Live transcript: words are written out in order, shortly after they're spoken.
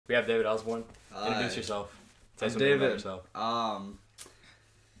We have David Osborn. Introduce yourself. Say I'm something David. about yourself.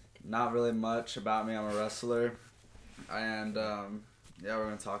 Not really much about me. I'm a wrestler, and yeah, we're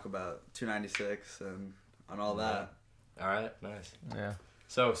gonna talk about 296 and all that. All right, nice. Yeah.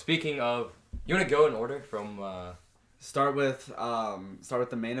 So speaking of, you want to go in order from? Start with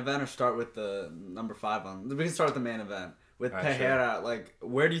the main event or start with the number 5 on. We can start with the main event with All right, Pereira. Sure. Like,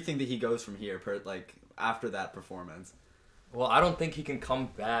 where do you think that he goes from here? After that performance. Well, I don't think he can come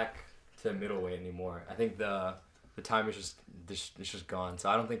back to middleweight anymore. I think the time is just gone. So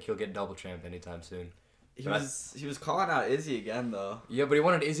I don't think he'll get double champ anytime soon. He was calling out Izzy again though. Yeah, but he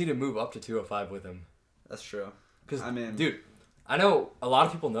wanted Izzy to move up to 205 with him. That's true. Because, I mean, dude, I know a lot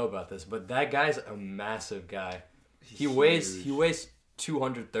of people know about this, but that guy's a massive guy. He weighs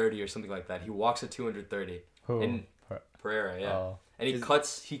 230 or something like that. He walks at 230. Who? And Pereira, yeah. Oh. And he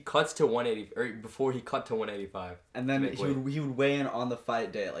cuts to 180, or before he cut to 185. And then he would weigh in on the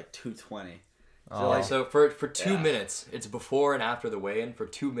fight day at like 220. So for 2 minutes, it's before and after the weigh-in. For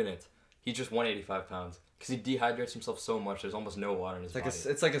 2 minutes, he's just 185 pounds because he dehydrates himself so much. There's almost no water in his body.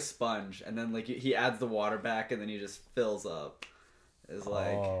 It's like a sponge, and then like he adds the water back, and then he just fills up. It's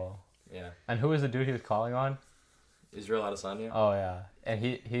like yeah. And who was the dude he was calling on? Israel Adesanya. Oh yeah, and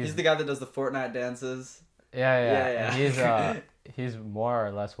he's the guy that does the Fortnite dances. Yeah. And he's more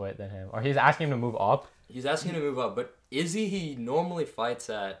or less weight than him, or he's asking him to move up. He's asking him to move up, but Izzy he normally fights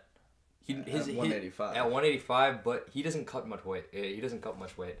at 185. At 185, but he doesn't cut much weight. He doesn't cut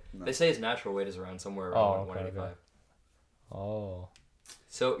much weight. No. They say his natural weight is around somewhere around 185. Okay. Oh.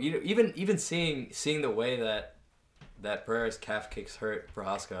 So even seeing the way that Pereira's calf kicks hurt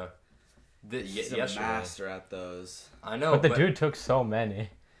Prohaska. He's a master at those. I know, but the dude took so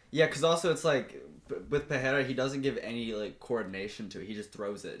many. Yeah, because also it's like with Pereira, he doesn't give any like coordination to it. He just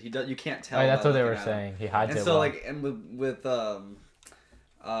throws it. You can't tell. Oh, that's what they were saying. He hides it. And so like with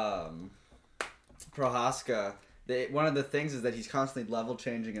Prohaska, one of the things is that he's constantly level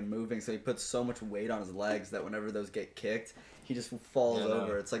changing and moving, so he puts so much weight on his legs that whenever those get kicked, he just falls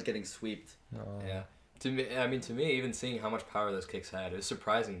over. It's like getting sweeped. Oh. Yeah. To me, even seeing how much power those kicks had, it was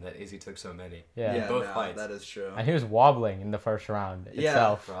surprising that Izzy took so many. Yeah. In both fights. That is true. And he was wobbling in the first round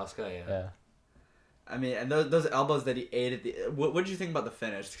itself. Prohaska, yeah. I mean, and those elbows that he ate at the... What did you think about the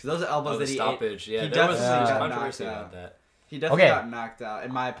finish? Because those elbows that he stoppage, ate... Yeah, there was controversy about that. He definitely got knocked out,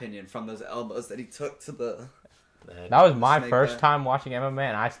 in my opinion, from those elbows that he took to the... That was my first time watching MMA,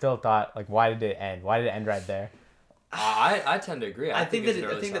 and I still thought, like, why did it end? Why did it end right there? I tend to agree. I think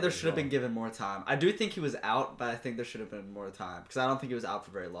that there should have been given more time. I do think he was out, but I think there should have been more time because I don't think he was out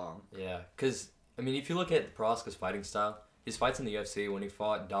for very long. Yeah, because I mean, if you look at Prohaska's fighting style, his fights in the UFC when he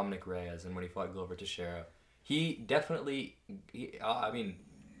fought Dominic Reyes and when he fought Glover Teixeira, he was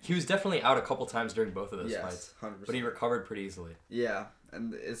definitely out a couple times during both of those fights, 100%. But he recovered pretty easily. Yeah,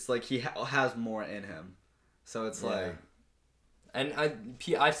 and it's like he has more in him, so it's like. And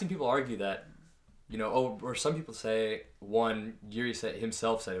I've seen people argue that. Or some people say Yuri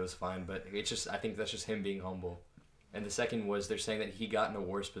himself said it was fine, but I think that's just him being humble. And the second was they're saying that he got in a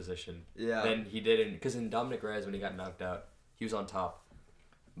worse position than he did because in Dominic Reyes when he got knocked out, he was on top,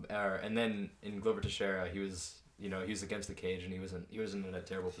 and then in Glover Teixeira he was against the cage and he was in a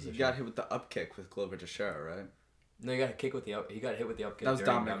terrible position. He got hit with the up kick with Glover Teixeira, right? No, he got hit with the up kick. That was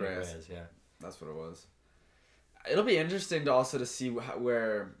Dominic Reyes. Yeah, that's what it was. It'll be interesting to see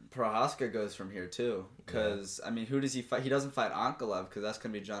where Prohaska goes from here too, because I mean, who does he fight? He doesn't fight Ankalaev because that's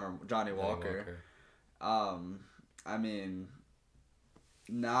gonna be Johnny Walker. I mean,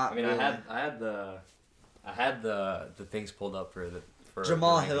 not. I mean, really. I had the things pulled up for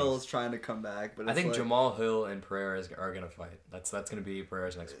Jamal Hill is trying to come back, but I think Jamal Hill and Pereira are gonna fight. That's gonna be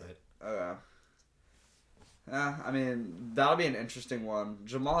Pereira's next fight. Okay. Yeah, I mean, that'll be an interesting one.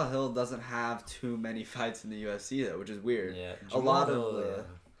 Jamal Hill doesn't have too many fights in the UFC, though, which is weird. Yeah, Jamal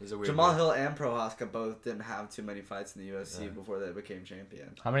Hill and Prohaska both didn't have too many fights in the UFC before they became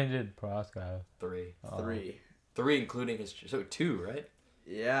champion. How many did Prohaska have? 3. Oh. 3, including his... So 2, right?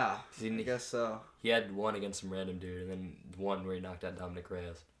 Yeah, I guess so. He had 1 against some random dude, and then 1 where he knocked out Dominic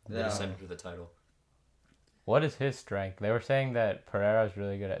Reyes. And then ascended to the title. What is his strength? They were saying that Pereira is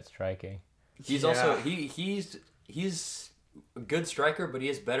really good at striking. He's also he's a good striker, but he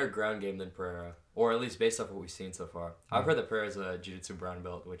has better ground game than Pereira, or at least based off what we've seen so far. I've heard that Pereira's a jiu-jitsu brown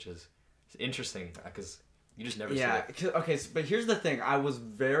belt, which is interesting because you just never see it. Yeah, okay, but here's the thing: I was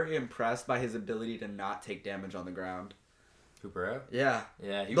very impressed by his ability to not take damage on the ground. Who, Pereira? Yeah,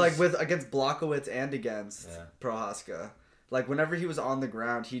 he was... against Blachowicz and against Prohaska. Like whenever he was on the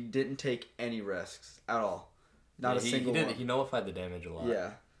ground, he didn't take any risks at all, not a single one. He nullified the damage a lot.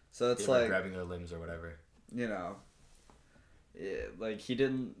 Yeah. So it's like grabbing their limbs or whatever. like he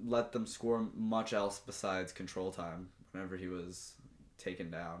didn't let them score much else besides control time whenever he was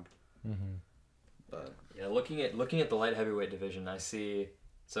taken down. Mm-hmm. But yeah, looking at the light heavyweight division, I see.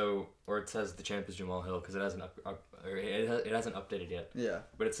 So, or it says the champ is Jamal Hill because it hasn't it hasn't updated yet. yeah.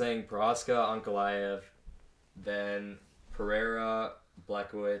 But it's saying Prohaska, Ankalaev, then Pereira,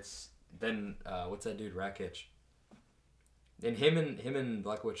 Blachowicz, then what's that dude, Rakic. And him and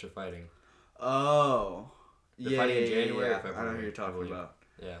Blachowicz are fighting. Oh. They're fighting in January or I February. know who you're talking about.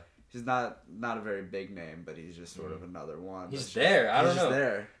 Yeah. He's not a very big name, but he's just sort of another one. He's there. I don't know. He's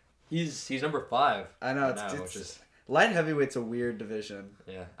there. He's number 5. I know. It's light heavyweight's a weird division.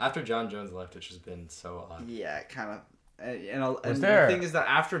 Yeah. After John Jones left, which has been so odd. Yeah, kind of. And the thing is that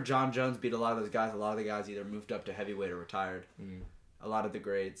after John Jones beat a lot of those guys, a lot of the guys either moved up to heavyweight or retired. A lot of the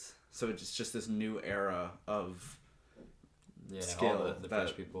greats. So it's just this new era of skill. All the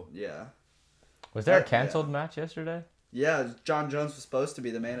fresh people. Yeah. Was there a canceled match yesterday? Yeah, John Jones was supposed to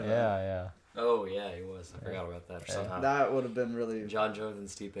be the main event. Yeah. Oh, yeah, he was. I forgot about that somehow. That would have been really... John Jones and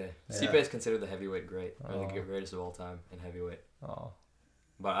Stipe. Yeah. Stipe is considered the heavyweight great, or the greatest of all time in heavyweight. Oh.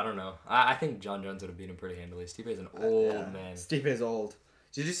 But I don't know. I think John Jones would have beat him pretty handily. Stipe's an old man. Stipe's old.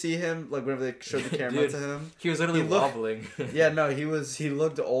 Did you see him, like, whenever they showed the camera to him? He was literally wobbling. Yeah, no, he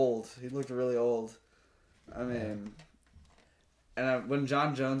looked old. He looked really old. I mean... And when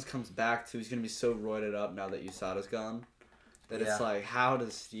John Jones comes back, too, he's going to be so roided up now that USADA's gone. That it's like, how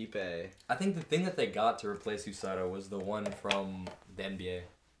does Stipe... I think the thing that they got to replace USADA was the one from the NBA.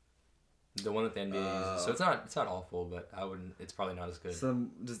 The one that the NBA uses. So it's not awful, but it's probably not as good. So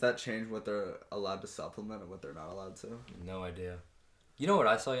does that change what they're allowed to supplement and what they're not allowed to? No idea. You know what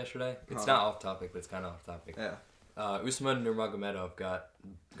I saw yesterday? It's not off topic, but it's kind of off topic. Yeah. Usman Nurmagomedov got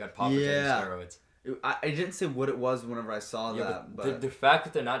popped with steroids. I didn't say what it was whenever I saw that, but the fact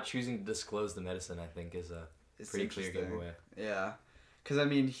that they're not choosing to disclose the medicine, I think, is a pretty clear giveaway. Yeah, because I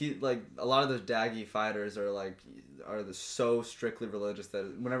mean, a lot of those Daggy fighters are so strictly religious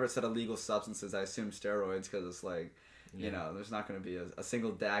that whenever it said illegal substances, I assume steroids because it's like, you know, there's not going to be a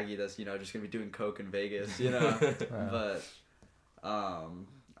single Daggy that's just going to be doing coke in Vegas, you know. But I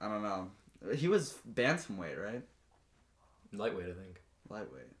don't know. He was bantamweight, right? Lightweight, I think.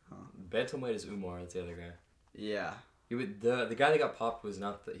 Lightweight, huh? Bantamweight is Umar. That's the other guy. Yeah. The guy that got popped was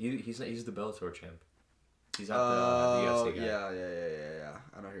not he's the Bellator champ. He's not the UFC guy. Yeah.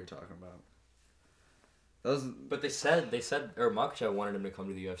 I know who you're talking about. But they said or Makhachev wanted him to come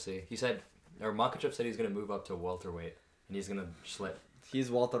to the UFC. He said, or Makhachev said he's gonna move up to welterweight and he's gonna slip. He's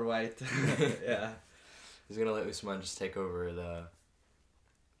welterweight. Yeah. He's gonna let Usman just take over the.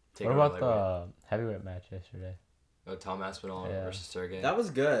 What about the heavyweight match yesterday? Oh, Tom Aspinall versus Sergey. That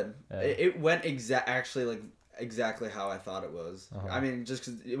was good. Yeah. It went exactly how I thought it was. I mean, just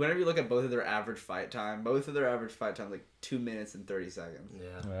because whenever you look at both of their average fight time like 2 minutes and 30 seconds.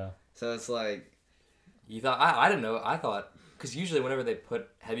 Yeah. So it's like, you thought I didn't know. I thought because usually whenever they put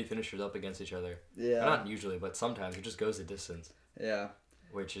heavy finishers up against each other, not usually, but sometimes it just goes the distance. Yeah.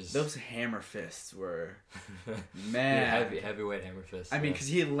 Which is those hammer fists were, man, heavyweight hammer fists. I mean, because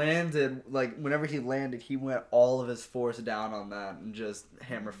he landed whenever he landed, he went all of his force down on that and just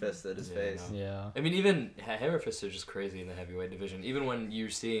hammer fisted his face. No. Yeah. I mean, even hammer fists are just crazy in the heavyweight division. Even when you're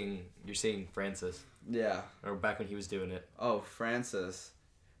seeing Francis. Yeah. Or back when he was doing it. Oh, Francis.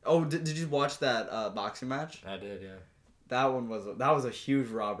 Oh, did you watch that boxing match? I did, yeah. That was a huge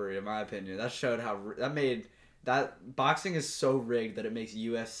robbery in my opinion. That showed that boxing is so rigged that it makes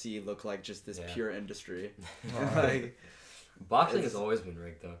UFC look like just this pure industry. Boxing has always been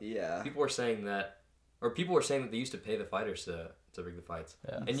rigged, though. Yeah. People were saying that they used to pay the fighters to rig the fights.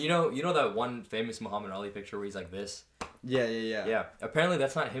 Yeah. And you know that one famous Muhammad Ali picture where he's like this? Yeah. Yeah. Apparently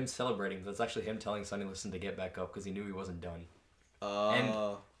that's not him celebrating. That's actually him telling Sonny Liston to get back up because he knew he wasn't done.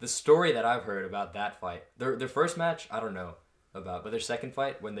 And the story that I've heard about that fight, their first match, I don't know about, but their second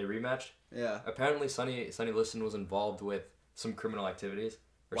fight when they rematched, apparently Sonny Liston was involved with some criminal activities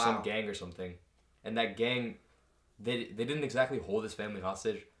or some gang or something, and that gang, they didn't exactly hold his family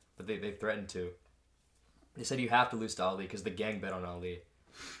hostage, but they threatened to. They said you have to lose to Ali because the gang bet on Ali.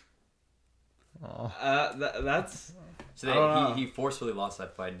 That's so he forcefully lost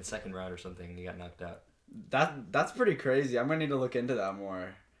that fight in the second round or something. And he got knocked out. That's pretty crazy. I'm gonna need to look into that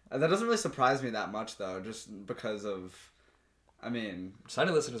more. That doesn't really surprise me that much though, just because of, I mean,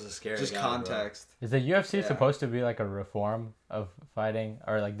 Sonny Liston is a scary just guy, context. Bro. Is the UFC supposed to be like a reform of fighting,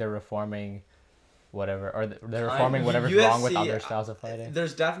 or like they're reforming whatever, or they're reforming whatever's UFC, wrong with other styles of fighting?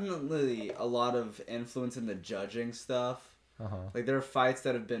 There's definitely a lot of influence in the judging stuff. Like there are fights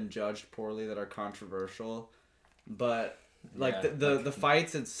that have been judged poorly that are controversial, but Like the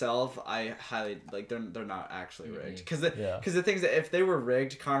fights itself, I highly like. They're not actually rigged because the things that if they were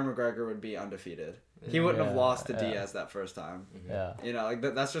rigged, Conor McGregor would be undefeated. He wouldn't have lost to Diaz that first time. Yeah. You know, like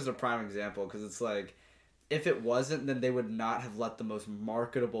that's just a prime example because it's like, if it wasn't, then they would not have let the most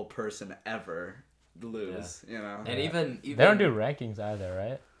marketable person ever lose. You know. And even they don't do rankings either,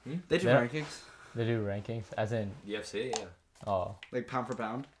 right? They do rankings. They do rankings, as in UFC, yeah. Oh. Like pound for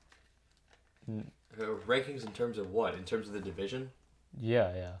pound. Rankings in terms of what? In terms of the division?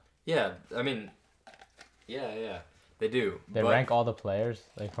 Yeah. Yeah, I mean, yeah. They do. They rank all the players,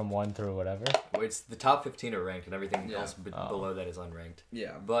 like from 1 through whatever. It's the top 15 are ranked, and everything else below that is unranked.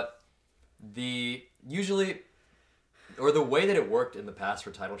 Yeah. But the way that it worked in the past for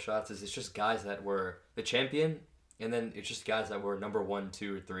title shots is it's just guys that were the champion, and then it's just guys that were number 1,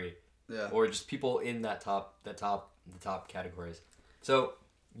 2, or 3. Yeah. Or just people in the top categories. So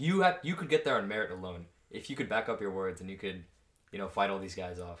you could get there on merit alone if you could back up your words and you could, fight all these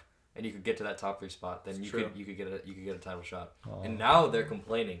guys off. And you could get to that top 3 spot, then you could get a title shot. Oh. And now they're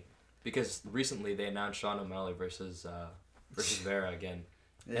complaining because recently they announced Sean O'Malley versus Vera again.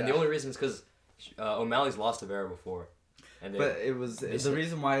 Yeah. And the only reason is because O'Malley's lost to Vera before. But the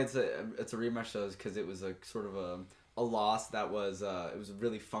reason why it's a rematch though is because it was a sort of a loss that was it was a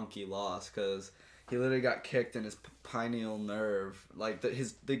really funky loss because he literally got kicked in his pineal nerve, like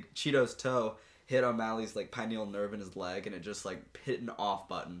the Cheeto's toe hit O'Malley's like pineal nerve in his leg, and it just like hit an off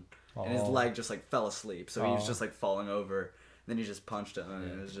button. And his leg just like fell asleep, so he was just like falling over. Then he just punched him,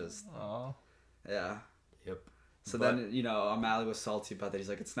 and it was just yeah. Yep. So then O'Malley was salty about that. He's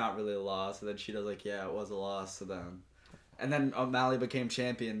like, it's not really a loss. And then Cheeto's like, yeah, it was a loss. And then O'Malley became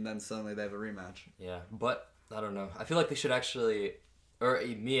champion. And then suddenly they have a rematch. Yeah, but I don't know. I feel like they should actually, or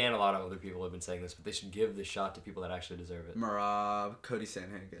me and a lot of other people have been saying this, but they should give the shot to people that actually deserve it. Marab, Cody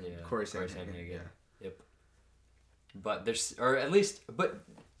Sandhagen, Corey Sandhagen. Yeah. Yep. But but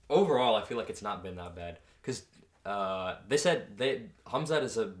overall, I feel like it's not been that bad because they said Khamzat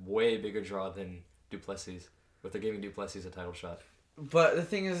is a way bigger draw than Duplessis, but they're giving Duplessis a title shot. But the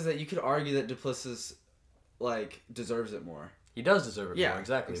thing is that you could argue that Duplessis deserves it more. He does deserve it more,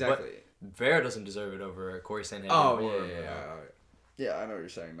 exactly. But Vera doesn't deserve it over Corey Sandhagen. Oh yeah, I know what you're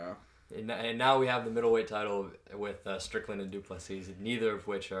saying now. And now we have the middleweight title with Strickland and Duplessis, neither of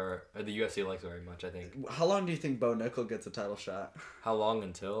which are the UFC likes very much, I think. How long do you think Bo Nickel gets a title shot? How long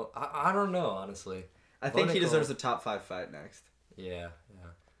until? I don't know, honestly. I think he deserves a top 5 fight next. Yeah.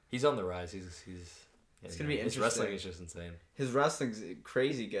 He's on the rise. He's it's going to be interesting. His wrestling is just insane. His wrestling's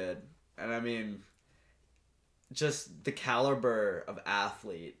crazy good. And I mean, just the caliber of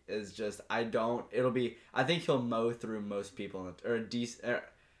athlete is just, I think he'll mow through most people,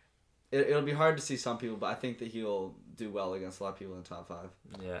 it'll be hard to see some people, but I think that he'll do well against a lot of people in the top 5.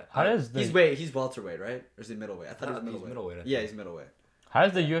 Yeah. He's welterweight, right? Or is he middleweight? I thought he was middleweight. He's middleweight. Yeah, he's middleweight. How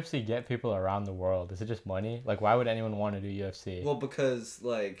does the UFC get people around the world? Is it just money? Like, why would anyone want to do UFC? Well, because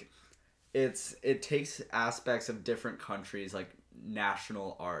it takes aspects of different countries, like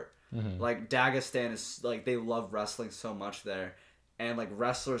national art. Mm-hmm. Like Dagestan is they love wrestling so much there. And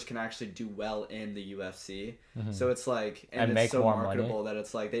wrestlers can actually do well in the UFC, so it's and it's so marketable that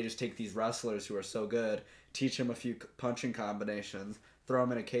it's they just take these wrestlers who are so good, teach them a few punching combinations, throw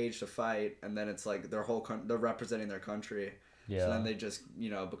them in a cage to fight, and then it's they're representing their country. Yeah. So then they just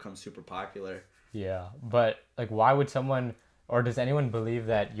become super popular. Yeah, but why would someone, or does anyone believe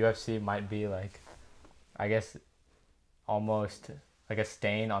that UFC might be I guess, almost a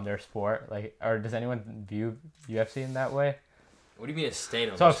stain on their sport? Or does anyone view UFC in that way? What do you mean a stain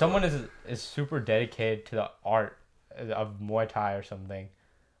on? So if someone is super dedicated to the art of Muay Thai or something,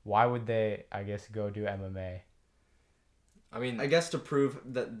 why would they, I guess, go do MMA? I mean, I guess to prove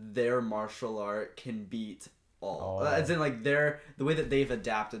that their martial art can beat all. As in, the way that they've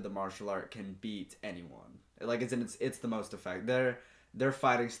adapted the martial art can beat anyone. It's the most effective. Their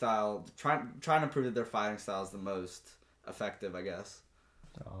fighting style, trying to prove that their fighting style is the most effective, I guess.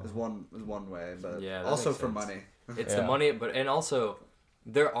 Is one way, but also for money. It's the money, and also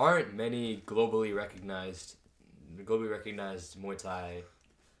there aren't many globally recognized Muay Thai,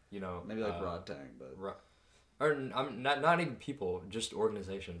 maybe Rod Tang, but not even people, just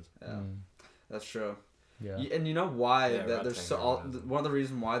organizations. Yeah, that's true. Yeah, and you know why that there's one of the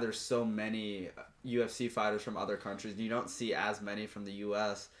reasons why there's so many UFC fighters from other countries. You don't see as many from the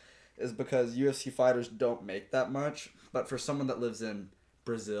U.S. is because UFC fighters don't make that much, but for someone that lives in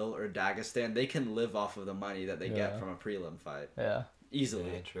Brazil or Dagestan, they can live off of the money that they get from a prelim fight. Yeah. Easily.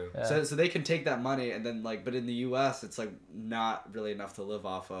 Yeah, true. Yeah. So they can take that money and then but in the US it's not really enough to live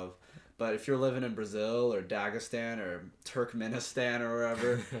off of. But if you're living in Brazil or Dagestan or Turkmenistan or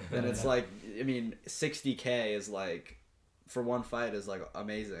wherever, then it's 60K is for one fight is like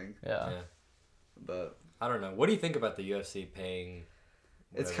amazing. Yeah. But I don't know. What do you think about the UFC paying?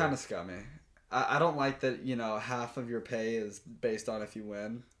 It's whatever? kind of scummy. I don't like that, half of your pay is based on if you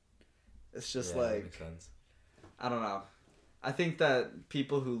win. It's just that like, makes sense. I don't know. I think that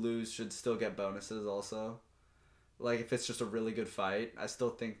people who lose should still get bonuses also. Like, if it's just a really good fight, I still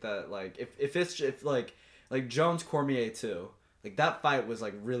think that, like, if Jones Cormier too, like, that fight was,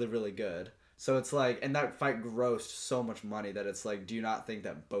 like, really, really good. So it's like, and that fight grossed so much money that it's like, do you not think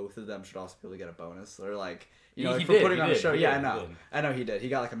that both of them should also be able to get a bonus? Or like, He if did, we're putting he on a did, show, he yeah, did, I know he did. He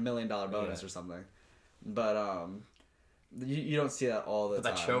got like $1 million bonus Yeah. or something. But you don't see that all the But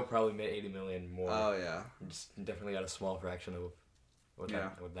time. that show probably made 80 million more. Oh yeah. Just definitely got a small fraction of what Yeah.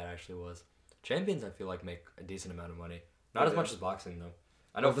 that actually was. Champions, I feel like, make a decent amount of money. Not They as do. much as boxing though.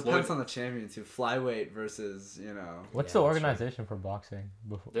 I know Well, it depends Floyd. on the champion too. Flyweight versus What's Yeah, the that's true. organization for boxing?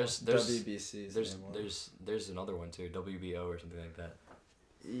 Before? There's WBCs. there's another one too, WBO or something like that.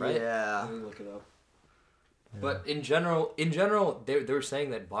 Right? Yeah. Let me look it up. Yeah. But in general, they were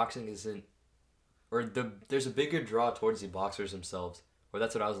saying that boxing isn't, there's a bigger draw towards the boxers themselves. Or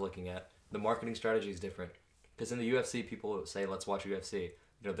that's what I was looking at. The marketing strategy is different, because in the UFC, people say, "Let's watch UFC."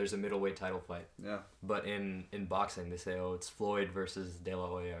 There's a middleweight title fight. Yeah. But in boxing, they say, "Oh, it's Floyd versus De La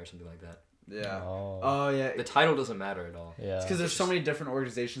Hoya" or something like that. Yeah. Oh. Oh yeah. The title doesn't matter at all. Yeah. It's because there's so many different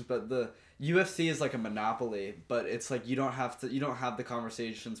organizations, but the UFC is like a monopoly. But it's like you don't have the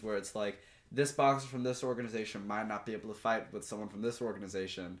conversations where it's like this boxer from this organization might not be able to fight with someone from this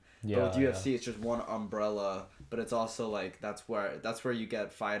organization. Yeah. But with UFC, it's just one umbrella. But it's also like that's where you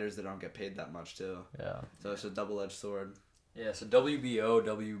get fighters that don't get paid that much too. Yeah. So it's a double-edged sword. Yeah. So WBO,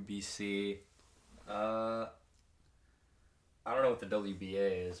 WBC. I don't know what the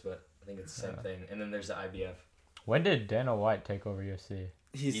WBA is, but I think it's the same thing. And then there's the IBF. When did Dana White take over UFC?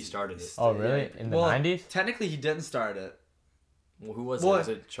 He started it. Oh, really? In the 90s? Technically, he didn't start it. Well, who was Well, it? Was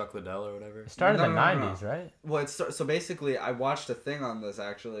it Chuck Liddell or whatever? It started in the No, no, 90s, right? Well, so basically, I watched a thing on this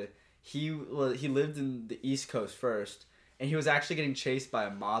actually. He lived in the East Coast first, and he was actually getting chased by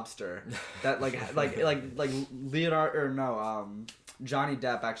a mobster that like Johnny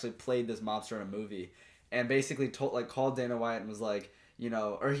Depp actually played this mobster in a movie, and basically called Dana White and was like,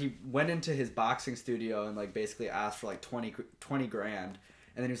 or he went into his boxing studio and like basically asked for like 20 grand.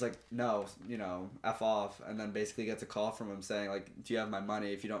 And then he was like, no, F off. And then basically gets a call from him saying, like, do you have my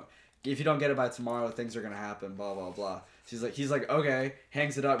money? If you don't get it by tomorrow, things are going to happen, blah, blah, blah. He's like, okay,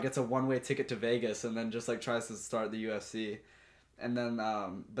 hangs it up, gets a one-way ticket to Vegas, and then just, like, tries to start the UFC. And then,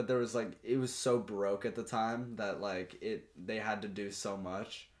 but there was, like, it was so broke at the time that, like, they had to do so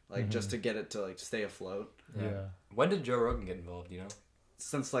much, like, just to get it to, like, stay afloat. Yeah. When did Joe Rogan get involved, you know?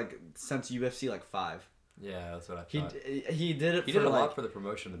 Since UFC, like, 5. Yeah, that's what I thought. He did it. He for did a like, lot for the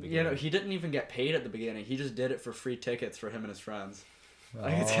promotion in the beginning. he didn't even get paid at the beginning. He just did it for free tickets for him and his friends.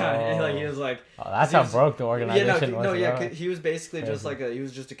 Like it's Oh. kind of like he was like. Oh, that's how broke the organization was. Yeah, he was basically just Crazy. he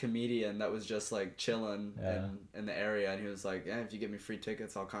was just a comedian that was just like chilling Yeah. in the area, and he was like, yeah, if you give me free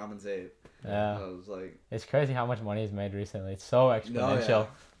tickets, I'll compensate. Yeah. I was like, It's crazy how much money he's made recently. It's so exponential. yeah.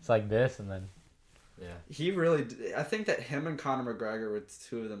 It's like this, and then Yeah. he really. I think that him and Conor McGregor were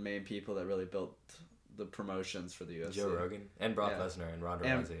two of the main people that really built the promotions for the UFC. Joe Rogan and Brock Yeah. Lesnar and Ronda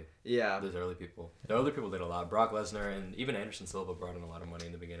And- Rousey. Yeah, Those early people. The other people did a lot. Brock Lesnar and even Anderson Silva brought in a lot of money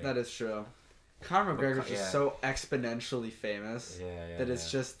in the beginning. that is true. Conor But McGregor's just yeah. so exponentially famous yeah. that it's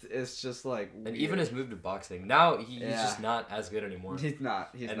just like. And weird. even his move to boxing. Now he's Yeah. just not as good anymore. He's not.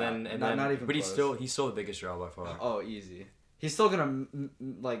 He's and not. then and not, then not even. but close. he's still the biggest draw by far. Oh, easy. He's still gonna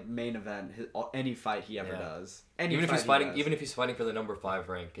like main event any fight he ever Yeah. does. Even if he's fighting, even if he's fighting for the number 5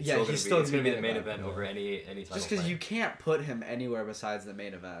 rank, it's Yeah, still he's gonna still be gonna the be main the main event over any title just because fight. you can't put him anywhere besides the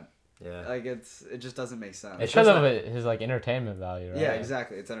main event. Yeah. Like it just doesn't make sense. it's shows because of his like entertainment value, right? Yeah,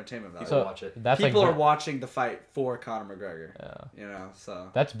 exactly. It's entertainment value. People So watch it. that's People like are watching the fight for Conor McGregor. Yeah.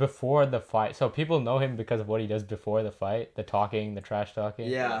 So That's before the fight. So people know him because of what he does before the fight, the talking, the trash talking.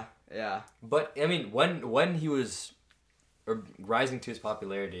 yeah. But I mean, when he was rising to his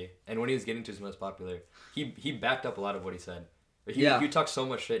popularity, and when he was getting to his most popular, he backed up a lot of what he said. He talked so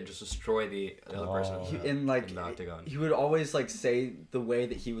much shit and just destroy the other person In like in the octagon. he would always like say the way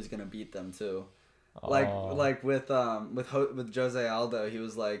that he was gonna beat them too. Like with Jose Aldo, he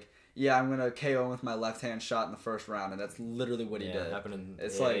was like, yeah, I'm gonna KO him with my left hand shot in the first round, and that's literally what he Yeah, did. it happened in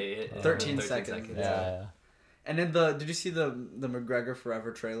It's 13 seconds. Yeah. And in did you see the McGregor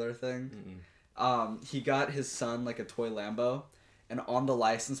Forever trailer thing? Mm-mm. He got his son like a toy Lambo, and on the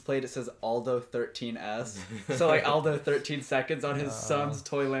license plate it says Aldo 13S. So like Aldo 13 seconds on his son's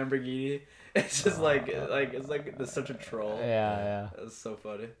toy Lamborghini. It's just it's such a troll. Yeah. It's so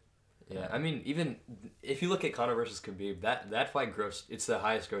funny. Yeah, I mean, even if you look at Conor versus Khabib, that fight it's the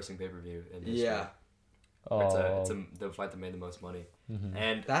highest grossing pay-per-view in history. Yeah. It's the fight that made the most money. Mm-hmm.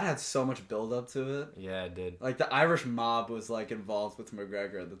 And that had so much build up to it. Yeah, it did. Like the Irish mob was like involved with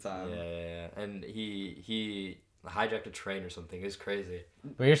McGregor at the time. Yeah. And he hijacked a train or something. It's crazy.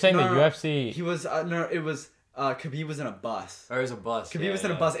 But you're saying UFC... He was it was Khabib was in a bus. Or it was a bus. Khabib was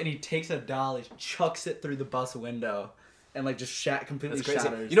in a bus and he takes a dolly, chucks it through the bus window. And like just completely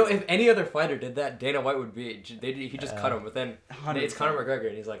shatters. You know, if any other fighter did that, Dana White would be. He just cut him. But then 100%. It's Conor McGregor,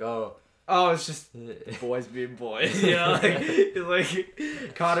 and he's like, oh, it's just boys being boys. You know,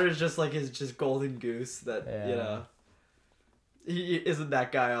 like Conor is just like his golden goose that you know. He isn't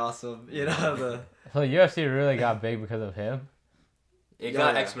that guy awesome. You know So the UFC really got big because of him. It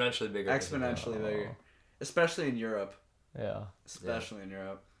got exponentially bigger. Exponentially bigger, especially in Europe. Yeah. Especially in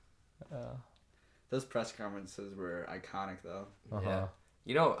Europe. Yeah. Those press conferences were iconic, though. Yeah.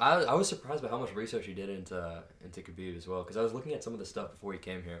 You know, I was surprised by how much research he did into Khabib as well, because I was looking at some of the stuff before he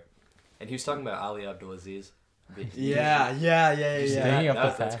came here, and he was talking about Ali Abdulaziz. Yeah.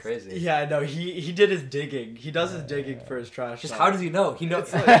 That's crazy. Yeah, no, he did his digging. He does his digging for his trash. Just how does he know? He knows.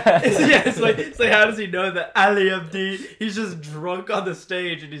 It's like how does he know that Ali Abdi? He's just drunk on the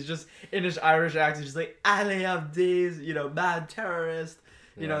stage and he's just in his Irish accent, just like Ali Abdi's, mad terrorist.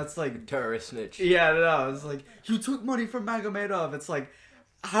 You know, it's like terrorist snitch. Yeah, no, it's like you took money from Magomedov. It's like,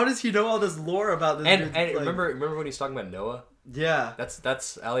 how does he know all this lore about this? And like, remember when he's talking about Noah? Yeah,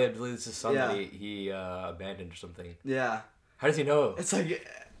 that's Ali Abdulaziz's son that he abandoned or something. Yeah. How does he know? It's like,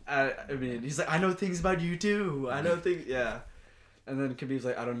 I mean, he's like, I know things about you too. I know things. Yeah. And then Khabib's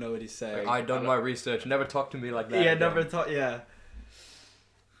like, I don't know what he's saying. Like, I done my research. Never talk to me like that. Yeah, again. never talk. Yeah.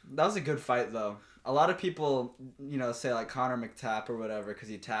 That was a good fight though. A lot of people, say like Conor McTap or whatever because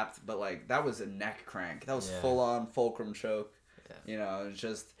he tapped, but like that was a neck crank. That was full on fulcrum choke. Yeah. It's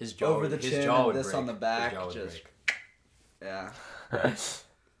just his jaw over the chin and this on the back. Just yeah.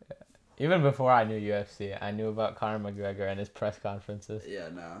 Even before I knew UFC, I knew about Conor McGregor and his press conferences. Yeah,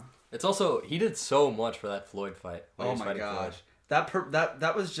 no. It's also he did so much for that Floyd fight. Oh my gosh,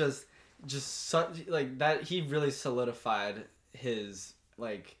 that was just such like that. He really solidified his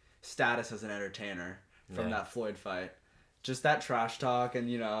like status as an entertainer from that Floyd fight. Just that trash talk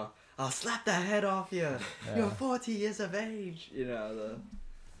and I'll slap the head off you. Yeah. You're 40 years of age.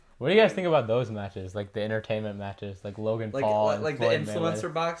 What do you guys think about those matches? Like the entertainment matches, like Logan Paul and like Floyd the influencer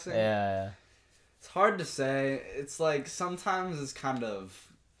Mayweather. boxing? Yeah. It's hard to say. It's like sometimes it's kind of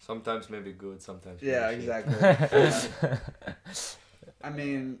sometimes maybe good, sometimes yeah, maybe exactly. I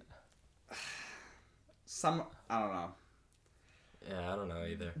mean I don't know. Yeah, I don't know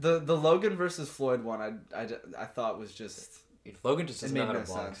either. The Logan versus Floyd one I thought was just Logan just doesn't know how to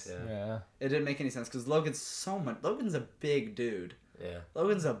box. Yeah. It didn't make any sense because Logan's a big dude. Yeah.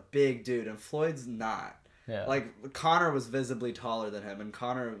 Logan's a big dude and Floyd's not. Yeah. Like Conor was visibly taller than him and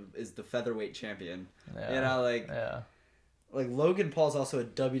Conor is the featherweight champion. Yeah. Like Logan Paul's also a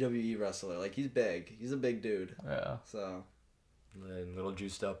WWE wrestler. Like he's big. He's a big dude. Yeah. So a little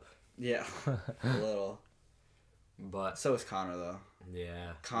juiced up. Yeah. A little. But so is Conor though.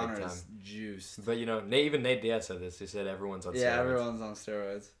 Yeah. Conor is juiced. But even Nate Diaz said this. He said everyone's on steroids. Yeah, everyone's on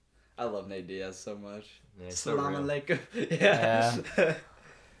steroids. I love Nate Diaz so much. Yeah, Salam alaikum. Yeah.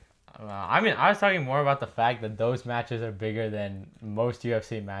 I mean, I was talking more about the fact that those matches are bigger than most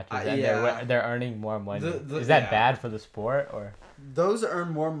UFC matches, and they're earning more money. Is that bad for the sport, or? Those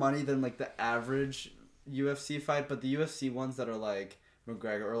earn more money than like the average UFC fight, but the UFC ones that are like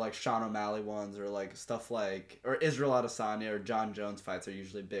McGregor or like Sean O'Malley ones or like stuff like or Israel Adesanya or John Jones fights are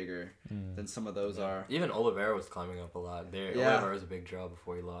usually bigger than some of those are. Even Oliveira was climbing up a lot. Oliveira was a big draw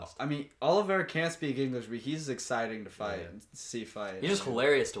before he lost. I mean, Oliveira can't speak English, but he's exciting to fight, see fight. He's just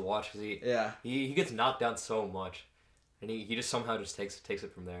hilarious to watch because he gets knocked down so much, and he just somehow just takes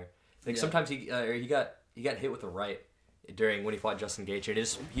it from there. Like sometimes he got hit with a right during when he fought Justin Gaethje, and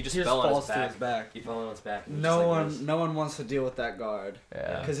he just fell on his back. He fell on his back. No one wants to deal with that guard.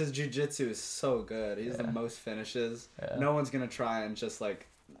 Yeah. Because his jiu-jitsu is so good. He has the most finishes. Yeah. No one's gonna try and just like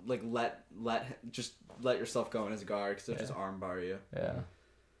let yourself go in his guard because they'll just armbar you. Yeah.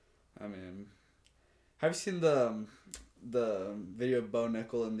 I mean, have you seen the video of Bo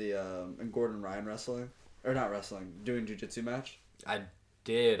Nickel and and Gordon Ryan doing jiu-jitsu match? I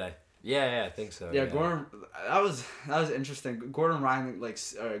did. I think so. Yeah, Gordon. That was interesting. Gordon Ryan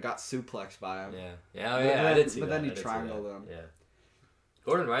got suplexed by him. I did see that. But then he triangled him. Yeah.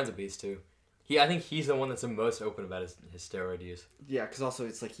 Gordon Ryan's a beast too. I think he's the one that's the most open about his steroid use. Yeah, because also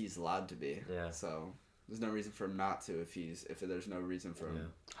it's like he's allowed to be. Yeah. So there's no reason for him not to if there's no reason for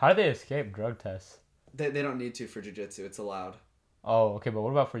him. How do they escape drug tests? They don't need to for jiu-jitsu. It's allowed. Oh, okay, but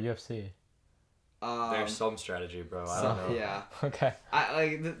what about for UFC? There's some strategy, bro. I don't know. Yeah. Okay.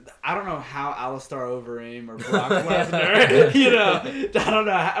 I don't know how Alistair Overeem or Brock Lesnar, I don't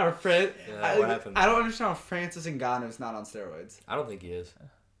know how, or what happened? I don't understand how Francis Ngannou's not on steroids. I don't think he is.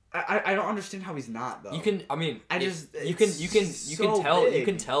 I don't understand how he's not though. You can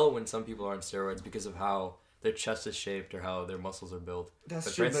tell when some people are on steroids because of how their chest is shaped or how their muscles are built. That's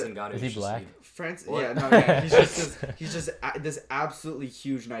but true. Francis Ngannou is he black? He's just this absolutely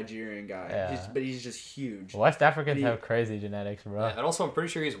huge Nigerian guy. Yeah. He's just huge. West Africans have crazy genetics, bro. Yeah, and also I'm pretty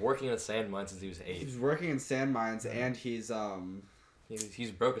sure he's working in a sand mine since he was 8. He's working in sand mines and he's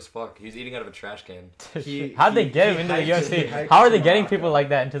He's broke as fuck. He was eating out of a trash can. How'd they get him into the UFC? How are they getting people like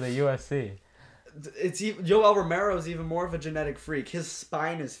that into the UFC? Yoel Romero is even more of a genetic freak. His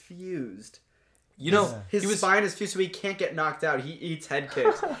spine is fused. His spine is fused, so he can't get knocked out. He eats head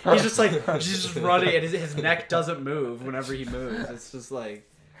kicks. He's just running, and his neck doesn't move whenever he moves. It's just like,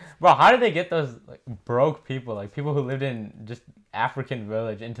 bro, how did they get those broke people, like people who lived in just African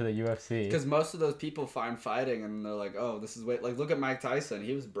village, into the UFC? Because most of those people find fighting, and they're like, oh, this is like look at Mike Tyson.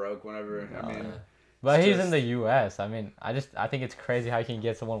 He was broke whenever. But he's in the U.S. I think it's crazy how you can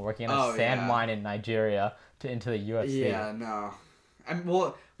get someone working in a sand mine in Nigeria into the UFC. Yeah, no.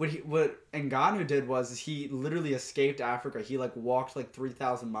 What Ngannou did was he literally escaped Africa. He walked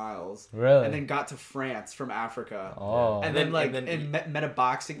 3,000 miles. Really? And then got to France from Africa. Oh. And then met a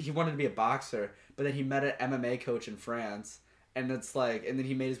boxing. He wanted to be a boxer, but then he met an MMA coach in France. And it's and then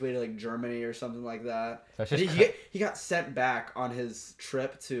he made his way to Germany or something like that. He got sent back on his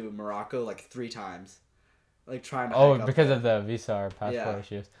trip to Morocco 3 times, trying to. Oh, because of the visa or passport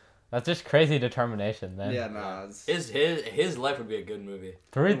issues. That's just crazy determination, then. Yeah, no. His life would be a good movie.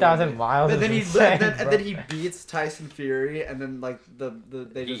 3,000 miles. And then and then he beats Tyson Fury, and then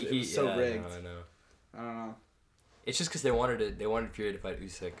it was so rigged. I don't know. It's just because they wanted Fury to fight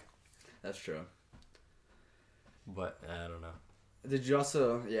Usyk. That's true. But I don't know. Did you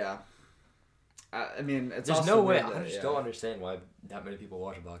also? Yeah. I mean, it's. There's no way. I just don't understand why that many people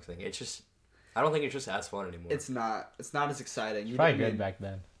watch boxing. It's just. I don't think it's just as fun anymore. It's not. It's not as exciting. It's probably good back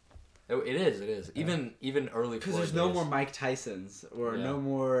then. It is. Yeah. Even early. Because there's no more Mike Tysons or no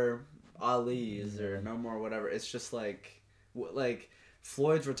more Ali's or no more whatever. It's just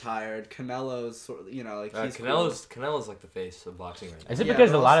Floyd's retired. Canelo's he's Canelo's like the face of boxing right now. Is it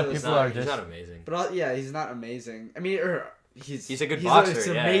because a lot of people are just... He's not amazing. But he's not amazing. I mean, he's a good boxer. He's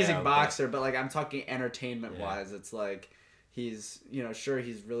an amazing boxer, but I'm talking entertainment wise. It's he's sure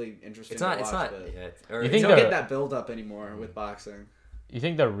he's really interesting. It's not. You don't get that build up anymore with boxing. You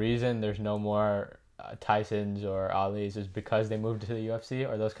think the reason there's no more Tysons or Ali's is because they moved to the UFC,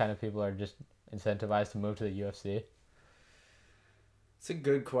 or those kind of people are just incentivized to move to the UFC? It's a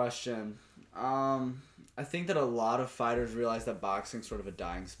good question. I think that a lot of fighters realize that boxing's sort of a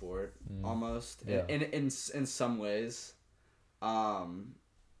dying sport, almost, in some ways.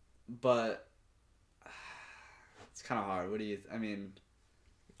 But it's kind of hard. I mean,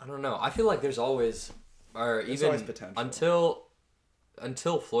 I don't know. I feel like there's always, always potential.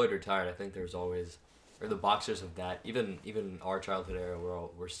 Until Floyd retired, I think there's always, or the boxers of that, even our childhood era,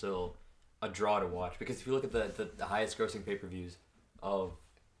 we're still a draw to watch. Because if you look at the highest grossing pay-per-views of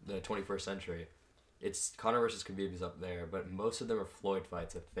the 21st century, it's Conor versus Khabib is up there, but most of them are Floyd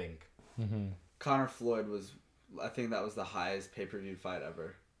fights, I think. Mm-hmm. Conor Floyd I think that was the highest pay-per-view fight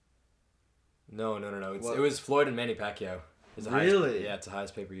ever. No. It was Floyd and Manny Pacquiao. Really? It's the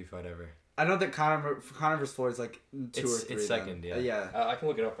highest pay-per-view fight ever. I know that Conor versus Floyd is 2 or 3. It's second, then. Yeah. I can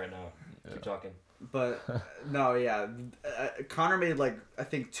look it up right now. Keep talking. But no, yeah, Conor made I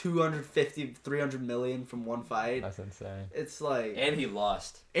think 250, 300 million from one fight. That's insane. It's and he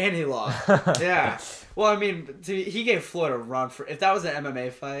lost. Yeah. Well, I mean, he gave Floyd a run for. If that was an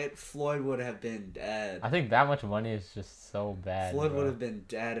MMA fight, Floyd would have been dead. I think that much money is just so bad. Floyd would have been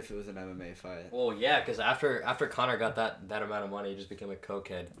dead if it was an MMA fight. Well, yeah, because after Conor got that amount of money, he just became a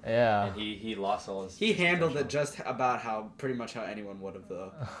cokehead. Yeah. And he lost all his. He handled it just about pretty much how anyone would have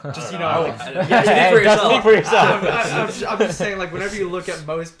though. Just Speak for yourself. I'm just saying, whenever you look at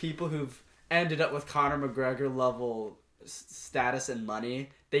most people who've ended up with Conor McGregor level status and money,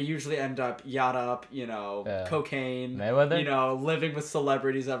 they usually end up yacht up, cocaine, Mayweather? Living with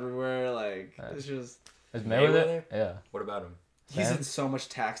celebrities everywhere. It's just. Is Mayweather? Yeah. What about him? He's in so much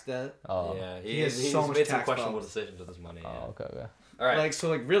tax debt. Oh. Yeah, he's so much made tax some questionable problems. decisions with his money. Yeah. Oh, okay. All right.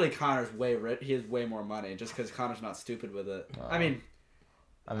 Really, Conor's way rich. He has way more money just because Conor's not stupid with it. I mean,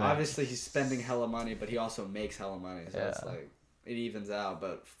 obviously he's spending hella money, but he also makes hella money, so it's it evens out.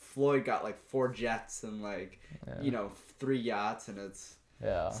 But Floyd got 4 jets and 3 yachts, and it's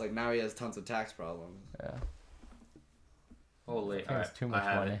now he has tons of tax problems. Yeah. Holy, think it's too much I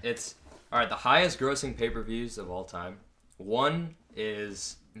have money. it. It's all right. The highest grossing pay-per-views of all time. One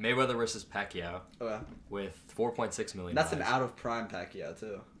is Mayweather versus Pacquiao Oh, yeah. with 4.6 million. That's an out of prime Pacquiao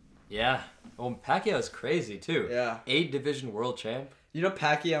too. Yeah. Well, Pacquiao is crazy too. Yeah. 8-division world champ. You know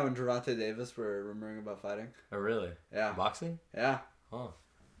Pacquiao and Gervonta Davis were rumoring about fighting. Oh really? Yeah. Boxing? Yeah. Oh.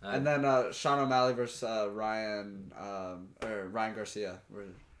 And then Sean O'Malley versus Ryan Garcia.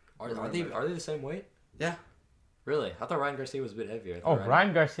 Are they the same weight? Yeah. Really? I thought Ryan Garcia was a bit heavier. Oh,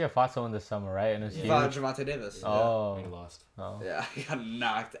 Ryan Garcia fought someone this summer, right? And it was He huge. fought Gervonta Davis. Oh. And he lost. Oh. Yeah, he got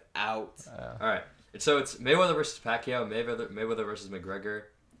knocked out. All right. So it's Mayweather versus Pacquiao, Mayweather versus McGregor,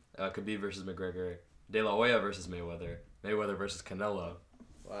 Khabib versus McGregor, De La Hoya versus Mayweather versus Canelo,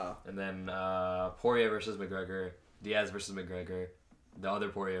 Wow. and then Poirier versus McGregor, Diaz versus McGregor, the other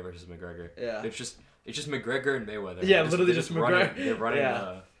Poirier versus McGregor. Yeah. It's just McGregor and Mayweather. Yeah, literally just McGregor. They're running.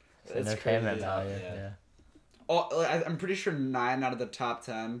 Yeah. It's It's entertainment crazy. value. Yeah. Yeah. Oh, I'm pretty sure 9 out of the top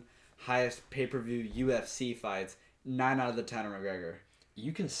 10 highest pay-per-view UFC fights, 9 out of the 10 are McGregor.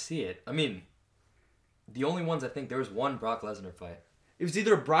 You can see it. I mean, the only ones I think there was one Brock Lesnar fight. It was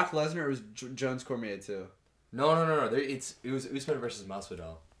either Brock Lesnar or it was Jones Cormier too. No. It was Usman versus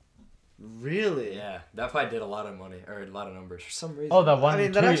Masvidal. Really? Yeah, that fight did a lot of money or a lot of numbers for some reason. Oh, that one. I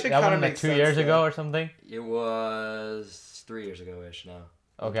mean, that actually that kinda one like makes 2 sense, years though. ago or something. It was 3 years ago ish now.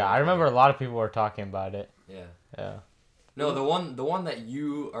 Okay, I remember a lot of people were talking about it. Yeah. Yeah. No, the one that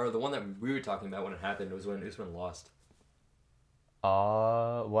we were talking about when it happened was when Usman lost.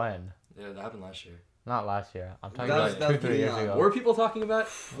 When? Yeah, that happened last year. Not last year. I'm talking That was- about that was 2-3 years Leon. ago. Were people talking about?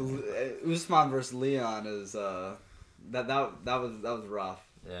 Usman versus Leon is that was rough.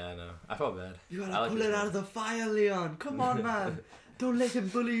 Yeah, I know. I felt bad. You I gotta like pull it Usman. out of the fire, Leon. Come on, man. Don't let him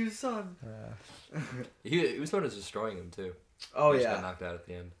bully you, son. Usman was destroying him too. Oh He just got yeah. knocked out at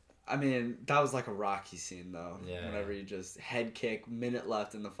the end. I mean, that was like a Rocky scene though. Yeah. Whenever you just head kick, minute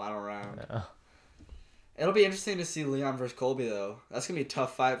left in the final round. Yeah. It'll be interesting to see Leon versus Colby though. That's gonna be a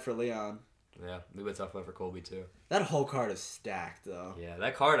tough fight for Leon. Yeah, we would tough fight for Colby too. That whole card is stacked though. Yeah,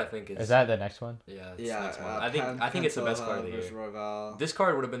 that card I think is. Is that the next one? Yeah. It's the Yeah, next one. I think it's the best card of the versus year. Royval. This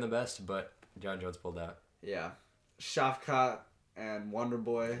card would have been the best, but John Jones pulled out. Yeah, Shafkat and Wonder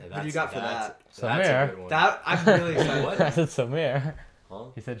Boy. Yeah, What do you got for that? That's Samir. a good one. That I'm really excited. What? I said Samir. Huh?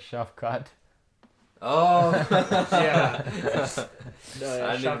 He said Shafkat. Oh. Yeah. No,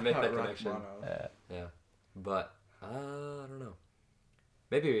 I didn't even make Shafkat that connection. Rachmanov. Yeah, but I don't know.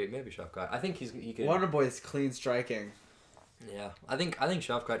 Maybe Shafkat. I think he could. Wonder Boy is clean striking. Yeah, I think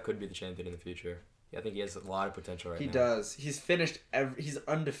Shafkat could be the champion in the future. Yeah, I think he has a lot of potential right He now. does. He's he's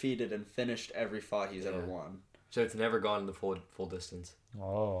undefeated and finished every fight he's ever Yeah. won. So it's never gone the full distance.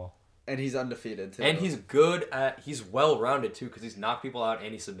 Oh. And he's undefeated too. And he's well rounded too because he's knocked people out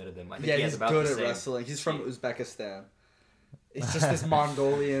and he submitted them. I think yeah, he has he's about good the at same. wrestling. He's from Uzbekistan. It's just this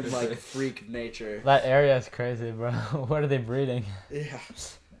Mongolian like freak of nature. That area is crazy, bro. What are they breeding? Yeah.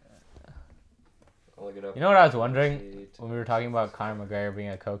 I'll look it up. You know what I was wondering when we were talking about Conor McGregor being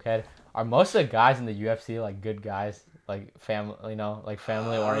a cokehead? Are most of the guys in the UFC like good guys, like family, like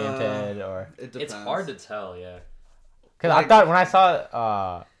family oriented, or? It It's depends. hard to tell. Yeah. Because like- I thought when I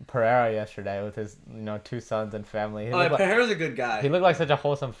saw Pereira yesterday with his 2 sons and family, he Oh, looked, like, Pereira's a good guy. he looked like such a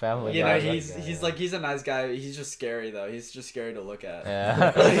wholesome family You guy. know, guy, he's like he's a nice guy. He's just scary though. He's just scary to look at.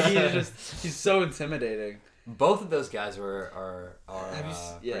 Yeah. he's so intimidating. Both of those guys are Have you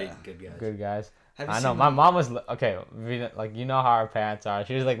pretty yeah. good guys. Good guys. Have you I know. seen My mom was okay. Like you know how our parents are.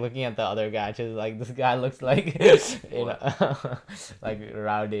 She was like looking at the other guy. She was like, "This guy looks like, like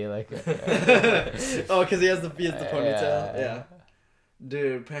rowdy, like." Oh, because he has the ponytail. Yeah. Yeah.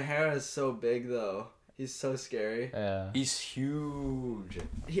 Dude, Pereira is so big though. He's so scary. Yeah. He's huge.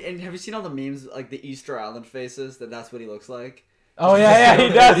 And have you seen all the memes like the Easter Island faces? That's what he looks like. Oh yeah, he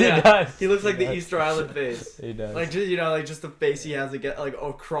does. Yeah. He does. He looks like He the does. Easter Island face. He does. Like just just the face he has to get like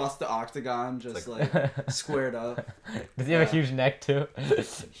across the octagon, just like squared up. Does he have a Yeah. huge neck too?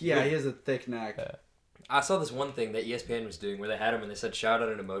 Yeah, he has a thick neck. I saw this one thing that ESPN was doing where they had him and they said shout out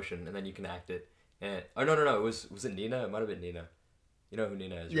an emotion and then you can act it. And no, it was it Nina? It might have been Nina. You know who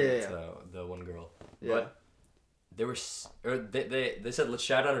Nina is, right? Yeah, It's, yeah. the one girl. Yeah. But they said let's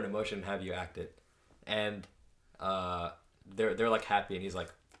shout out an emotion and have you act it, and they're like happy and he's like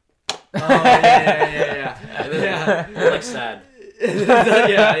Oh yeah. and then Yeah. they're like sad.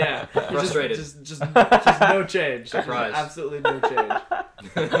 yeah. Frustrated. Just no change. Surprise. Absolutely no change.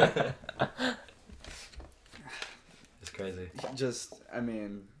 It's crazy. I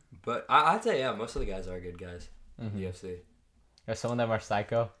mean, But I'd say yeah, most of the guys are good guys. Mhm. UFC. Or some of them are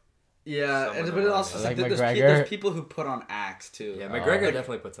psycho. Yeah, Someone but it also like there's McGregor. people who put on acts too. Yeah, McGregor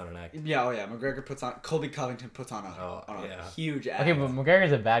definitely puts on an act. Yeah, McGregor puts on. Colby Covington puts on a huge act. Okay, but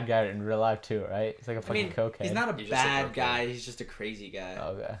McGregor's a bad guy in real life too, right? He's like a fucking cokehead. He's not a He's just a bad cokehead. guy. He's just a crazy guy.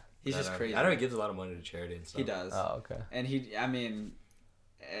 Okay. He's just crazy. I know he gives a lot of money to charity and stuff. He does. Oh, okay. And he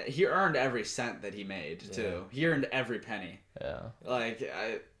earned every cent that he made too. He earned every penny. Yeah. Like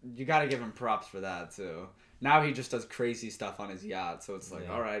you got to give him props for that too. Now he just does crazy stuff on his yacht, so it's like,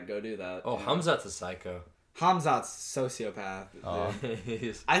 all right, go do that. Oh, Hamzat's a psycho. Hamzat's sociopath. Oh.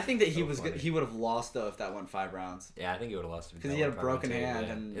 I think that he would have lost though if that went 5 rounds. Yeah, I think he would have lost because he had a broken hand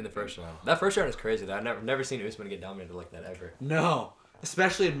and in the first round. That first round is crazy. Though. I've never seen Usman get dominated like that ever. No,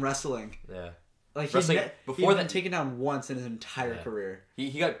 especially in wrestling. Yeah. Like wrestling, before that, taken down once in his entire career.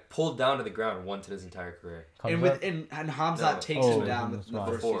 He got pulled down to the ground once in his entire career. And Hamzat takes him down within the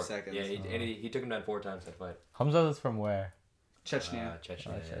first few seconds. Yeah, he took him down 4 times that fight. Hamzat is from where? Chechnya.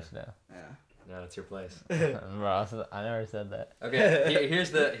 Chechnya. Chechnya. Yeah. No, that's your place. Bro, I never said that. Okay,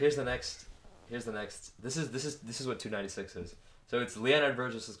 here's the next. This is what 296 is. So it's Leon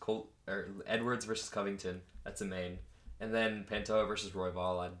Edwards versus Covington. That's the main, and then Pantoja versus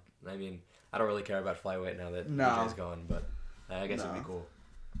Royval. I mean, I don't really care about flyweight now that DJ's gone, but I guess it'd be cool.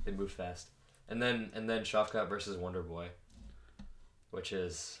 They move fast, and then Shafkat versus Wonder Boy, which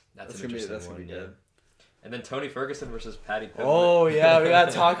is that's an interesting one. Gonna be good. And then Tony Ferguson versus Paddy Pimblett. Oh yeah, we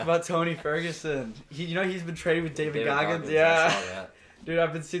gotta talk about Tony Ferguson. He's been trading with David Goggins. Yeah, dude,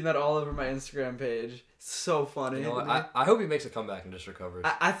 I've been seeing that all over my Instagram page. So funny. You know what? I hope he makes a comeback and just recovers.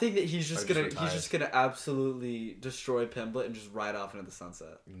 I think that he's just gonna absolutely destroy Pimblett and just ride off into the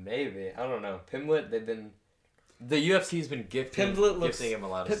sunset. Maybe, I don't know. Pimblett, the UFC's been gifting him a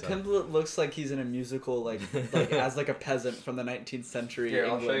lot of stuff. Pimblett looks like he's in a musical, like as like a peasant from the 19th century. Here,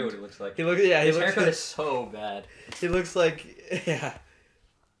 England. I'll show you what he looks like. His haircut is so bad. He looks like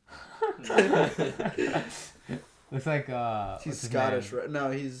Looks like he's Scottish, right?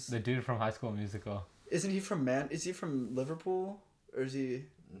 No, he's the dude from High School Musical. Isn't he from Is he from Liverpool or is he?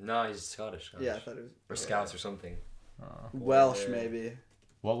 No, he's Scottish. Yeah, I thought it was. Or Scouts or something. Welsh maybe.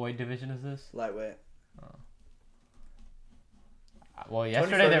 What weight division is this? Lightweight. Well,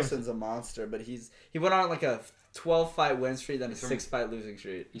 yesterday Tony Ferguson's a monster, but he went on like a 12-fight win streak, then a 6-fight losing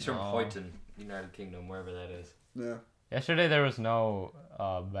streak. He's from Hoyton, United Kingdom, wherever that is. Yeah. Yesterday there was no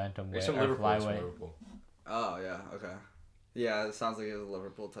bantamweight He's from or Liverpool. flyweight. Oh yeah, okay. Yeah, it sounds like it was a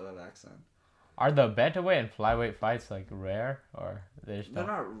Liverpool type of accent. Are the bantamweight and flyweight fights like rare or they're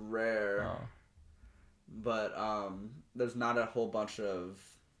not rare? Oh. But there's not a whole bunch of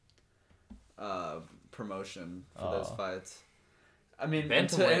promotion for those fights. I mean,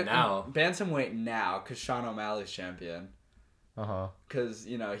 bantamweight now, because Sean O'Malley's champion. Because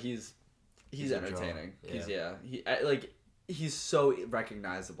he's entertaining. He's so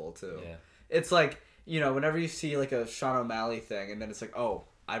recognizable too. Yeah. It's like whenever you see like a Sean O'Malley thing, and then it's like, oh,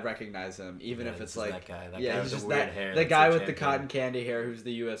 I recognize him, even if it's like that guy with he's the just weird hair. the guy with the cotton candy hair who's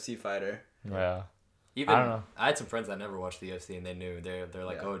the UFC fighter. Yeah. Even I don't know. I had some friends that never watched the UFC and they knew. They're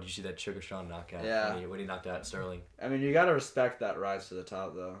like, oh, did you see that Sugar Sean knockout? Yeah. When he knocked out Sterling. I mean, you gotta respect that rise to the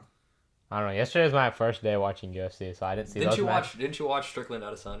top, though. I don't know. Yesterday was my first day watching UFC, so I didn't see those matches. Didn't you watch Strickland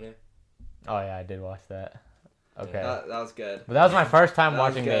Adesanya? Oh yeah, I did watch that. Okay. That was good. But that was my first time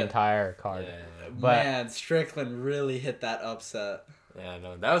watching the entire card. Yeah. But man, Strickland really hit that upset. Yeah,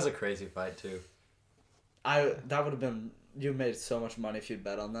 no, that was a crazy fight too. That would have been. You made so much money if you'd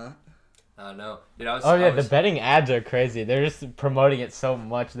bet on that. No. The betting ads are crazy. They're just promoting it so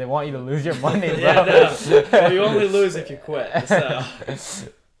much. They want you to lose your money, bro. Well, you only lose if you quit. So.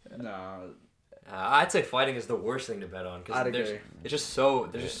 No. I'd say fighting is the worst thing to bet on because there's just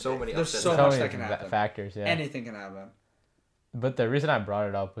so many. There's upsets. so much that can happen. Factors, yeah. Anything can happen. But the reason I brought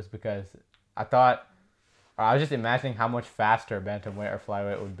it up was because I was just imagining how much faster bantamweight or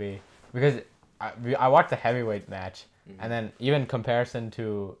flyweight would be because I watched the heavyweight match and then even comparison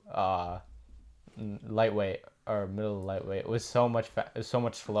to lightweight or middle lightweight was so much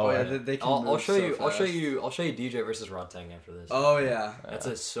slower. Oh yeah, they can I'll move show you. so I'll fast. show you. I'll show you DJ versus Rodtang after this. Oh yeah.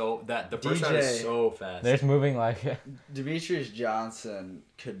 The first round is so fast. They're just moving like. Demetrious Johnson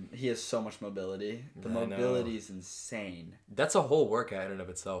he has so much mobility. The mobility is insane. That's a whole workout in and of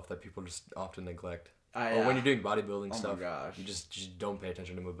itself that people just often neglect. Or when you're doing bodybuilding stuff, you just don't pay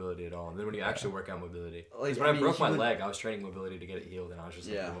attention to mobility at all. And then when you actually work out mobility, because when I broke my leg, I was training mobility to get it healed, and I was just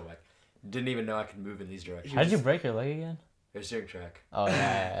like, oh, like, didn't even know I could move in these directions. How did you break your leg again? It was during track. Oh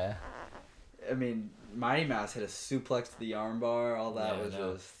yeah. I mean, Mighty Mouse hit a suplex to the armbar. All that was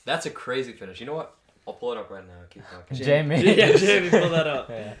just. That's a crazy finish. You know what? I'll pull it up right now. Keep talking. Jamie. Yeah, Jamie, pull that up.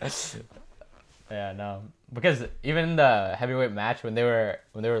 Yeah, no. because even in the heavyweight match when they were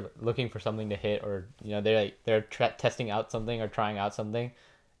looking for something to hit, or they're testing out something or trying out something,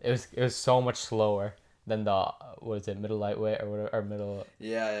 it was so much slower than the what is it, middle lightweight or whatever, or middle.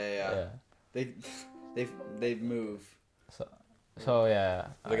 Yeah. They move. So yeah.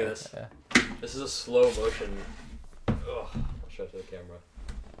 Look at this. Yeah. This is a slow motion. Ugh. I'll show it to the camera.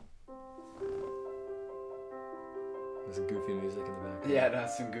 There's goofy music in the back. Yeah,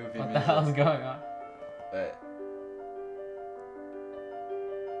 that's some goofy What music. the hell's going on? But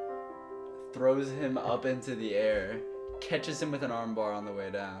throws him up into the air, catches him with an armbar on the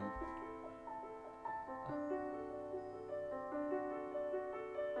way down.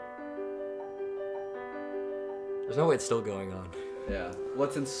 There's no way it's still going on. Yeah.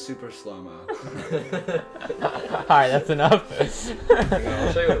 What's in super slow-mo? Alright, that's enough. I'll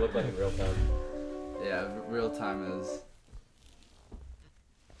show you what it looked like in real time. Yeah, real time is...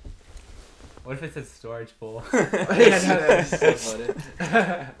 What if it's a storage pool? That's so funny.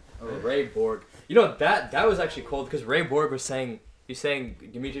 Ray Borg. You know, that was actually cool because Ray Borg was saying, he's saying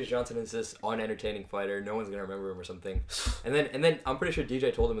Demetrious Johnson is this unentertaining fighter. No one's going to remember him or something. And then I'm pretty sure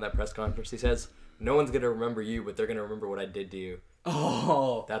DJ told him in that press conference, he says, no one's going to remember you, but they're going to remember what I did to you.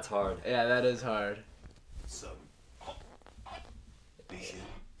 Oh. That's hard. Yeah, that is hard.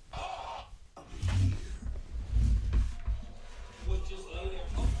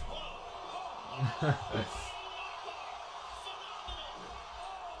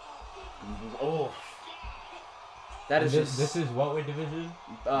 Oh. That is just... This is what weight division?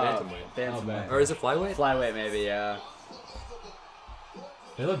 Bantamweight. Bantamweight. Or is it flyweight? Flyweight, maybe, yeah.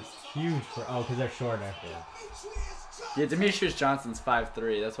 They look huge because they're shorter. Yeah, Demetrious Johnson's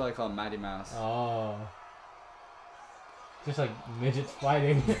 5'3". That's why I call him Mighty Mouse. Oh. Just like midgets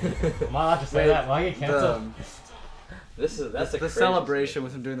fighting. Am I allowed to say that? Will I get canceled? That's the crazy celebration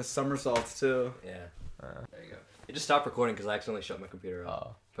with him doing the somersaults too. Yeah. There you go. It just stopped recording because I accidentally shut my computer off.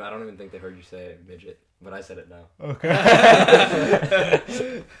 Oh. But I don't even think they heard you say midget. But I said it now. Okay.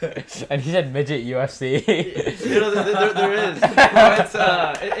 And he said midget UFC. There is.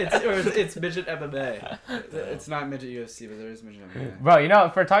 It's midget MMA. It's not midget UFC, but there is midget MMA. Bro,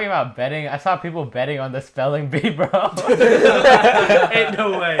 if we're talking about betting, I saw people betting on the spelling bee, bro. Ain't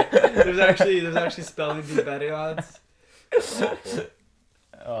no way. There's actually spelling bee betting odds.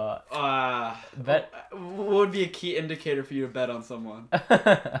 Bet. What would be a key indicator for you to bet on someone?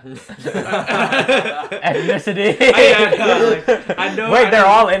 Ethnicity. I know. Wait, they're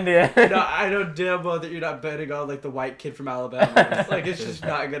all Indian. No, I know damn well that you're not betting on like the white kid from Alabama. It's just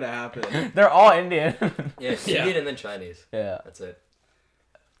not gonna happen. They're all Indian. Yeah, Indian and then Chinese. Yeah. That's it.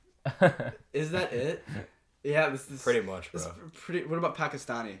 Is that it? Yeah, this is pretty much, bro. What about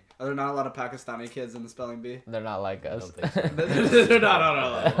Pakistani? Are there not a lot of Pakistani kids in the spelling bee? They're not like us. I don't think so. They're not on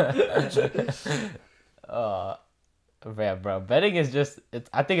our level. Yeah, bro. Betting is just,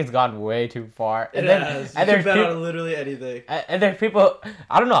 I think it's gone way too far. And there's people on literally anything. And there's people,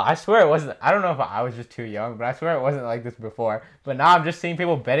 I don't know, I swear it wasn't, I don't know if I was just too young, but I swear it wasn't like this before. But now I'm just seeing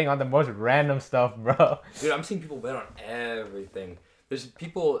people betting on the most random stuff, bro. Dude, I'm seeing people bet on everything. There's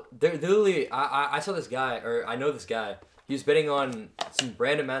people, they're literally, I saw this guy, or I know this guy, he was betting on some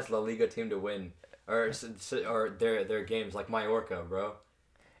random ass La Liga team to win, or their games, like Mallorca, bro.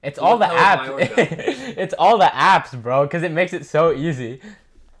 It's all the apps. It's all the apps, bro, because it makes it so easy.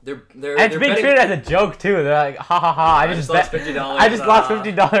 They're and it's being treated as a joke, too. They're like, ha ha ha, I just lost $50. I just lost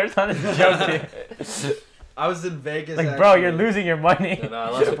 $50 on this joke, dude. I was in Vegas. Like, bro, you're losing your money. No, I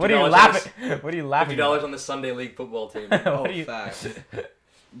lost $50. What are you laughing? What are you laughing? $50 on the Sunday League football team. Facts.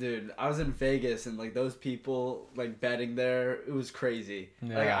 Dude, I was in Vegas and like those people like betting there, it was crazy.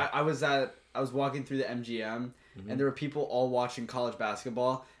 Yeah. Like I was walking through the MGM and there were people all watching college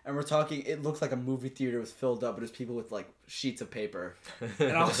basketball and we're talking. It looks like a movie theater was filled up, but it's people with like sheets of paper,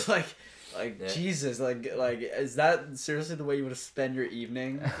 and I was like. Yeah. Jesus, like, is that seriously the way you want to spend your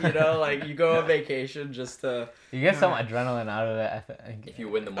evening? Like, you go on vacation just to... You get some adrenaline out of it, I think. If you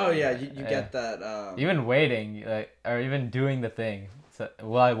win the money. Oh, yeah, you get that... Even waiting, or even doing the thing. So,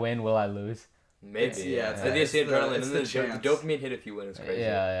 will I win? Will I lose? Maybe, it's the adrenaline. It's And the dopamine hit if you win is crazy.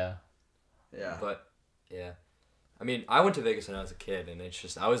 Yeah. But, yeah. I mean, I went to Vegas when I was a kid, and it's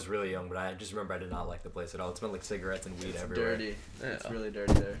just, I was really young, but I just remember I did not like the place at all. It smelled like cigarettes and weed everywhere. Dirty. Yeah. It's really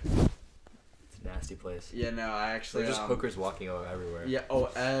dirty there. Nasty place. Yeah, no, I actually... There's just hookers walking everywhere. Yeah,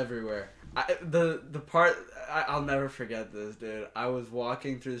 everywhere. The part... I'll never forget this, dude. I was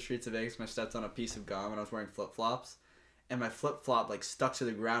walking through the streets of Vegas, and I stepped on a piece of gum, and I was wearing flip-flops, and my flip-flop, like, stuck to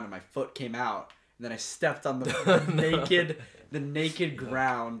the ground, and my foot came out, and then I stepped on the naked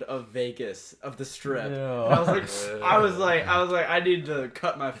ground of Vegas, of the Strip. And I was like, I need to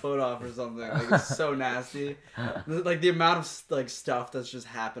cut my foot off or something. Like, it's so nasty. Like, the amount of like stuff that's just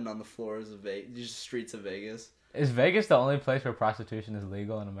happened on the floors of Vegas, just streets of Vegas. Is Vegas the only place where prostitution is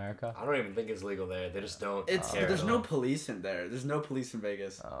legal in America? I don't even think it's legal there. They just don't. There's no police in there. There's no police in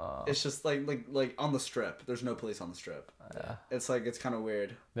Vegas. It's just like on the Strip. There's no police on the Strip. Yeah. It's like, it's kind of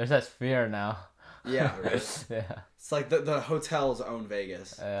weird. There's that Sphere now. Yeah. Yeah. It's like the hotels own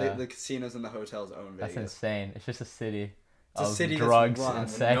Vegas. Yeah. The casinos and the hotels own Vegas. That's insane. It's just a city. It's a city drugs that's and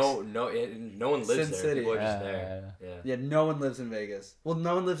sex. No one lives Sin there. City. People are just there. Yeah, no one lives in Vegas. Well,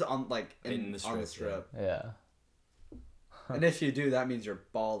 no one lives on like In the Strip, on the Strip. Yeah. And if you do, that means you're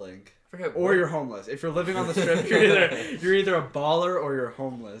balling. Forget Or what- you're homeless. If you're living on the Strip, you're either a baller or you're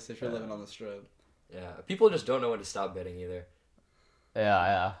homeless if you're living on the Strip. Yeah, people just don't know when to stop betting either.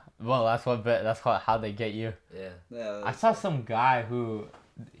 Yeah. Well, that's how they get you. Yeah. I saw some guy who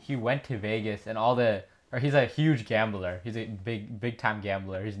he went to Vegas and he's a huge gambler. He's a big time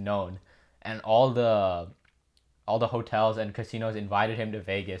gambler. He's known, and all the hotels and casinos invited him to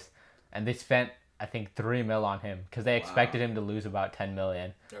Vegas, and they spent I think $3 million on him because they expected him to lose about $10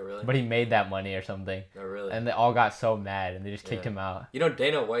 million. Oh really? But he made that money or something. Oh really? And they all got so mad and they just kicked him out. You know,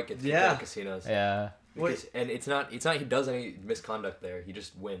 Dana White gets kicked out of casinos. Yeah. And it's not he does any misconduct there. He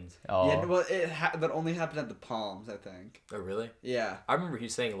just wins. Oh. Yeah, well, that only happened at the Palms, I think. Oh really? Yeah. I remember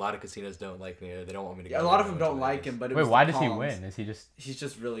he's saying a lot of casinos don't like me. Or they don't want me to go. A lot of them don't like him, but it Wait, was why the does he Palms. win? Is he just... He's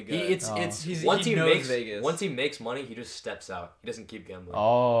just really good. Once he knows makes Vegas. Once he makes money, he just steps out. He doesn't keep gambling.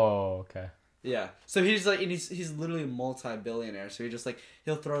 Oh, okay. Yeah. So he's like, and he's literally a multi-billionaire. So he just like,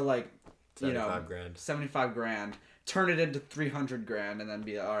 he'll throw like, 75 grand. 75 grand, turn it into 300 grand, and then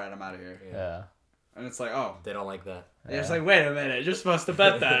be like, all right, I'm out of here. Yeah. And it's like, oh. They don't like that. Yeah. It's like, wait a minute, you're supposed to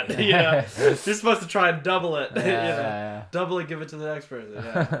bet that. You know, you're supposed to try and double it. Yeah. Double it, give it to the next person.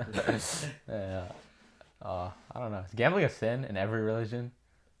 Yeah. I don't know. Is gambling a sin in every religion?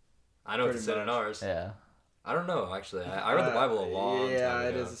 I know it's a Pretty sin in much. ours. Yeah. I don't know, actually. I read the Bible a long time Yeah, ago.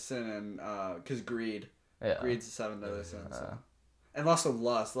 it is a sin, and because greed. Yeah. Greed's the 7 deadly sins. So. And also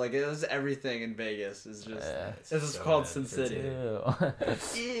lust. Like, it was everything in Vegas is just... This is called Sin City.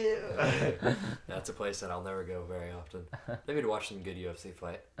 Ew. That's a place that I'll never go very often. Maybe to watch some good UFC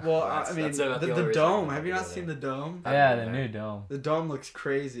fight. Well, That's- I mean, that's about the only the reason dome. I Have you go not there. seen the dome? Yeah, the new dome. The dome looks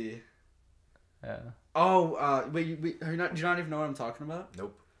crazy. Yeah. Oh, wait, do you not even know what I'm talking about?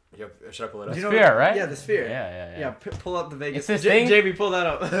 Nope. Should I pull it up? Do The you know sphere, right? Yeah, the sphere. Yeah. Pull up the Vegas. It's this thing- JB, pull that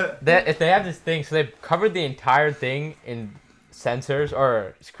up. If they have this thing, so they've covered the entire thing in sensors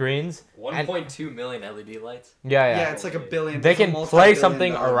or screens. 1.2 million LED lights. Yeah. It's like $1 billion. They it's a can play multi-billion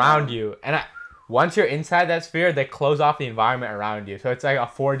something dollar around dome. you, and once you're inside that sphere, they close off the environment around you. So it's like a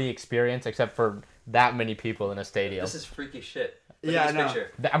 4D experience, except for that many people in a stadium. This is freaky shit. Look Yeah, at I know. this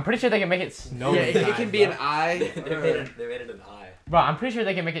picture. I'm pretty sure they can make it snow. Yeah, inside, it can be bro. an eye. They made it an eye. Bro, I'm pretty sure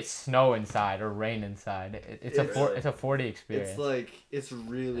they can make it snow inside or rain inside. It's a 4D experience. It's like, it's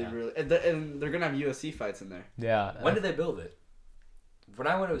really, Yeah. really... And they're going to have UFC fights in there. Yeah. When did they build it? When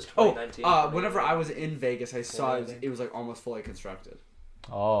I went, it was 2019. Whenever I was in Vegas, I saw it 2019. was like almost fully constructed.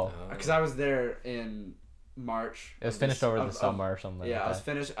 Oh. Because I was there in March. It was finished over the summer or something. Yeah, like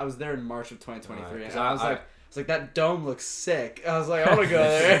that. I was there in March of 2023, Alright, and I was like, that dome looks sick. I was like, I want to go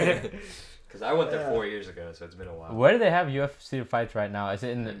there. Because I went there Yeah. 4 years ago, so it's been a while. Where do they have UFC fights right now? Is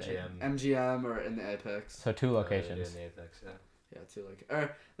it in the MGM. MGM or in the Apex. So 2 In locations. the Apex, yeah. Yeah,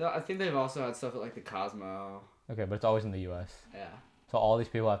 too. I think they've also had stuff at like the Cosmo. Okay, but it's always in the U.S. Yeah. So all these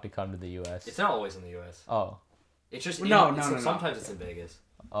people have to come to the U.S. It's not always in the U.S. Oh. It's just No. Sometimes it's in Vegas.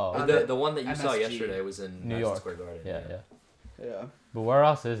 Oh. The one that you saw MSG. yesterday was in New Madison York. Square Garden. Yeah. But where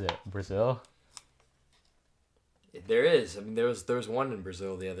else is it? Brazil? There is. I mean, there was one in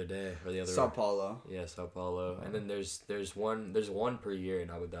Brazil the other day or the other. Sao Paulo. Yeah, Sao Paulo, and then there's one per year in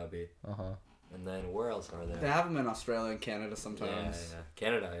Abu Dhabi, Uh-huh. and then where else are They there? have them in Australia and Canada sometimes. Yeah.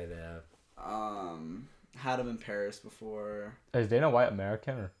 Canada, they have. Had them in Paris before. Is Dana White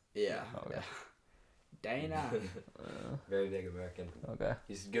American or? Yeah. Okay. Yeah. Dana. Very big American. Okay.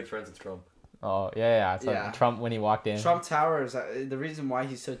 He's good friends with Trump. Oh, yeah. It's like Yeah. Trump when he walked in. Trump Towers, the reason why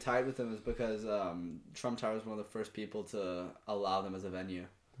he's so tight with them is because Trump Tower was one of the first people to allow them as a venue.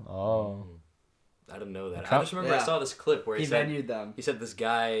 Oh. I didn't know that. I Trump- just remember I saw this clip where He he said venued them. this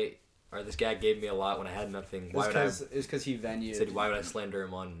guy gave me a lot when I had nothing. It's because he venued. He said, why would I slander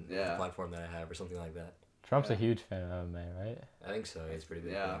him on the Yeah. platform that I have or something like that? Trump's a Yeah. huge fan of MMA, right? I think so. He's pretty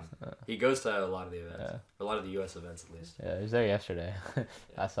big. Yeah. fan. He goes to a lot of the events. Yeah. A lot of the U.S. events, at least. Yeah, he was there yesterday.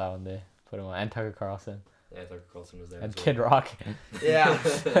 I saw when they put him on. And Tucker Carlson. Yeah, Tucker Carlson was there. And as well. Kid Rock. Yeah.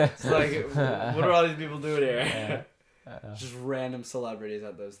 It's like, what are all these people doing here? Yeah. Just random celebrities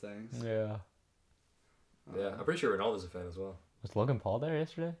at those things. Yeah. Yeah, I'm pretty sure Ronaldo's a fan as well. Was Logan Paul there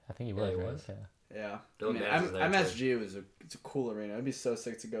yesterday? I think he was. Yeah, he right? was. Yeah. Yeah. Dylan I mean, Mannix is there, MSG it's a cool arena. It'd be so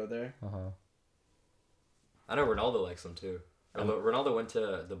sick to go there. I know Ronaldo likes them too. Ronaldo went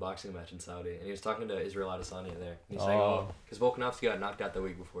to the boxing match in Saudi, and he was talking to Israel Adesanya there. And he's like, because Volkanovski got knocked out the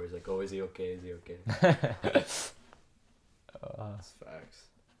week before. He's like, oh, is he okay? Is he okay? That's facts.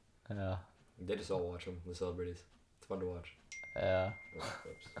 Yeah. They just all watch him, the celebrities. It's fun to watch. Yeah. Oops.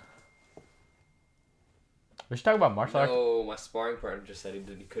 We should talk about martial arts. No, my sparring partner just said he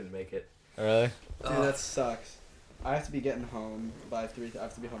couldn't make it. Really? Dude, that sucks. I have to be getting home by 3. I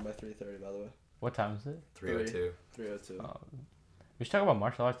have to be home by 3:30. By the way. What time is it? 3:02. 3:02. We should talk about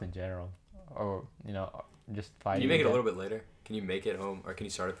martial arts in general, or just fighting. Can you make it a little bit later? Can you make it home, or can you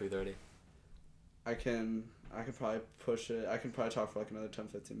start at 3:30? I could probably push it. I can probably talk for like another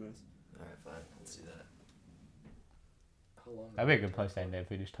 10-15 minutes. All right, fine. Let's do that. How long? That'd be a good place to end it if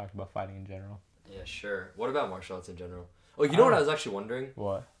we just talked about fighting in general. Yeah, sure. What about martial arts in general? Oh, you know what I was actually wondering?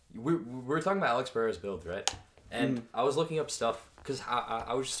 What? We were talking about Alex Pereira's build, right? And I was looking up stuff because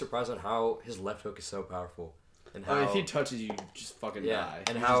I was just surprised on how his left hook is so powerful, and how if he touches you, just fucking die.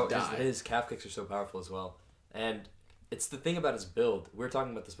 and You how just die. his calf kicks are so powerful as well. And it's the thing about his build. We were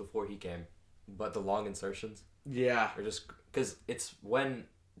talking about this before he came, but the long insertions Yeah. are just because that's why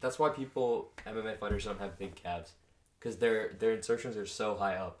MMA fighters don't have big calves, because their insertions are so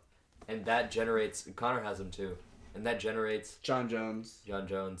high up, and that generates. Conor has them too, and that generates John Jones,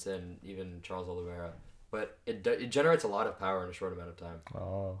 and even Charles Oliveira. But it generates a lot of power in a short amount of time.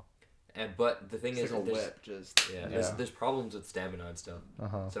 Oh. But the thing it's is, like a whip, just there's problems with stamina and stuff.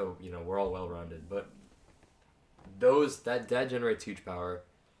 Uh-huh. So we're all well rounded, but that generates huge power,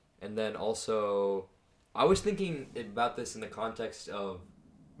 and then also, I was thinking about this in the context of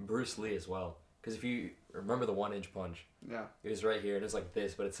Bruce Lee as well, because if you remember the 1-inch punch, yeah, it was right here and it's like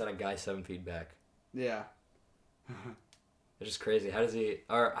this, but it sent a guy 7 feet back. yeah. It's just crazy. How does he?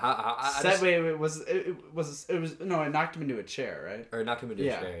 Or It knocked him into a chair, right? Or knocked him into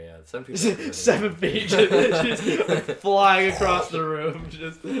a chair. Yeah, 7 feet. 7 feet, just flying across the room.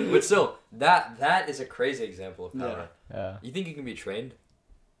 Just. But still, that is a crazy example of power. Yeah. You think you can be trained?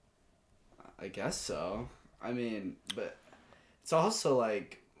 I guess so. I mean, but it's also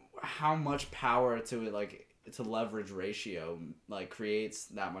like how much power to leverage ratio creates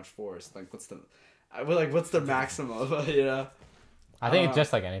that much force. What's the maximum? I think it's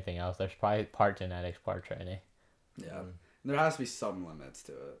just like anything else. There's probably part genetics, part training. Yeah. There has to be some limits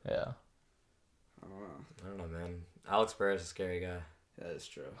to it. Yeah. I don't know, man. Alex Pereira's a scary guy. That is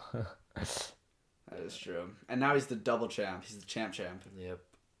true. That is true. And now he's the double champ. He's the champ. Yep.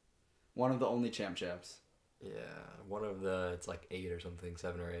 One of the only champs. Yeah, one of it's like 8 or something,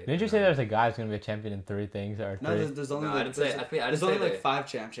 7 or 8. Didn't you say there's a guy who's gonna be a champion in 3 things or 3? No, there's only. No, I didn't say. There's only 5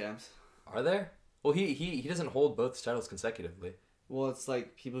 champs. Are there? Well, he doesn't hold both titles consecutively. Well, it's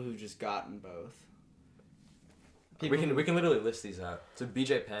like people who've just gotten both. We can literally list these out. So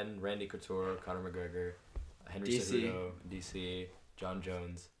BJ Penn, Randy Couture, Conor McGregor, Henry Cejudo, DC, John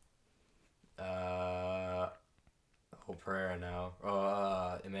Jones, Pereira now,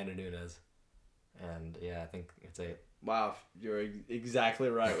 Amanda Nunes, and I think it's 8. Wow, you're exactly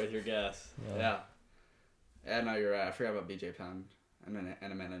right with your guess. Yeah. No, you're right. I forgot about BJ Penn and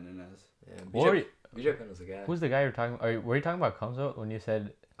Amanda Nunes. Yeah, BJ Penn was the guy. Who's the guy you're talking about? Were you talking about Kamzo when you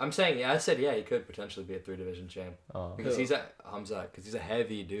said... I'm saying, I said, he could potentially be a 3-division champ. Oh. Because he's a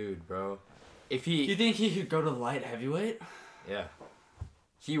heavy dude, bro. If he... You think he could go to light heavyweight? Yeah.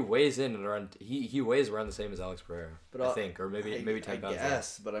 He weighs in and around... He weighs around the same as Alex Pereira, I think. Or maybe 10 pounds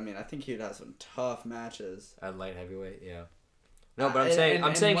less. But I mean, I think he'd have some tough matches. At light heavyweight, yeah. No, but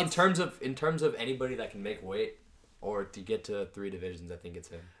I'm saying in terms of anybody that can make weight or to get to 3 divisions, I think it's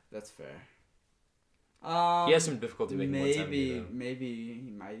him. That's fair. He has some difficulty making 170, though. Maybe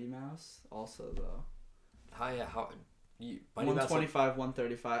Mighty Mouse also, though. 125,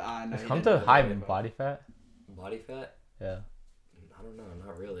 135. Is Kamzo high in body fat? Body fat? Yeah. I don't know,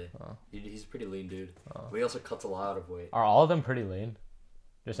 not really. Oh. He's a pretty lean dude. But he also cuts a lot of weight. Are all of them pretty lean?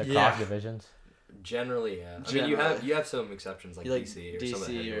 Just across divisions? Generally, yeah. I mean, you have some exceptions like DC or some of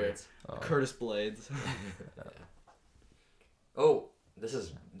the heavyweights. Curtis Blades. Yeah. Oh, this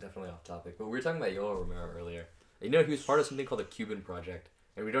is definitely off topic, but we were talking about Yoel Romero earlier. He was part of something called the Cuban Project,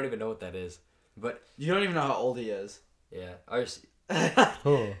 and we don't even know what that is. But you don't even know how old he is. Yeah.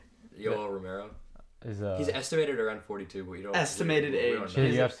 Who? Yoel Romero. He's estimated around 42, but you don't. Estimated age.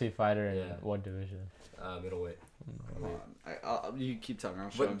 He's a UFC fighter in what division? Middleweight. You keep talking. I'll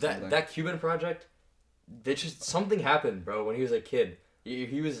show him that Cuban Project, just something happened, bro. When he was a kid,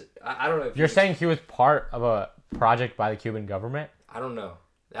 he was. I don't know. If You're saying he was part of a project by the Cuban government? I don't know.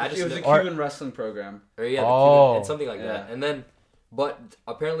 It was a Cuban wrestling program. Or yeah, the Cuban, and something like that. And then, but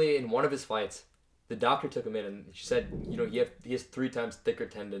apparently in one of his fights, the doctor took him in and she said, you know, he has 3 times thicker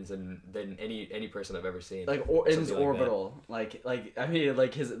tendons than any person I've ever seen. Like in his orbital, like I mean,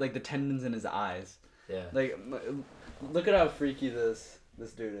 like his the tendons in his eyes. Yeah. Like, look at how freaky this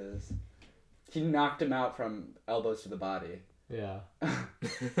dude is. He knocked him out from elbows to the body. Yeah.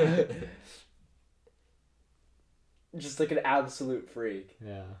 Just like an absolute freak.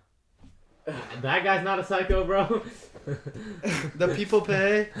 Yeah. That guy's not a psycho, bro. The people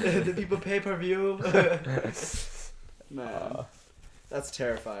pay. The people pay per view. Man, that's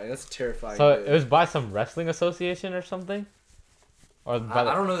terrifying. That's terrifying. So dude. it was by some wrestling association or something, or by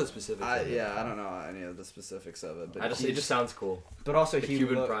I don't know the specifics. I don't know any of the specifics of it. But it just sounds cool. But also the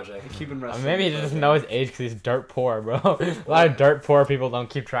Cuban project. The Cuban wrestling. Maybe he doesn't know his age because he's dirt poor, bro. A lot of dirt poor people don't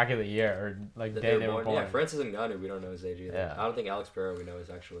keep track of the year or like day they were born. Yeah, Francis Ngannou, we don't know his age either. Yeah. I don't think Alex Pereira, we know his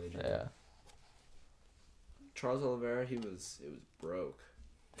actual age either. Yeah. Charles Oliveira, it was broke.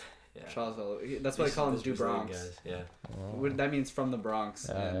 Yeah. Charles Oliveira, that's why they call him Du Bronx. Guys. Yeah. Oh. That means from the Bronx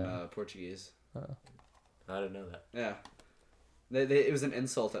in Portuguese. I didn't know that. Yeah. It was an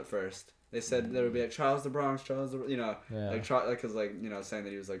insult at first. They said there would be like Charles the Bronx, like because saying that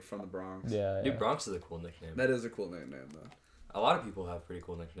he was like from the Bronx. Yeah. Dude, Bronx is a cool nickname. That is a cool nickname though. A lot of people have pretty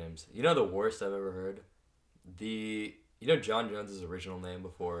cool nicknames. You know the worst I've ever heard? You know John Jones' original name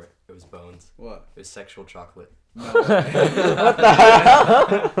before it was Bones? What? It was Sexual Chocolate. No. What the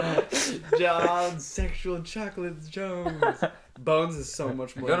hell? John Sexual Chocolate Jones. Bones is so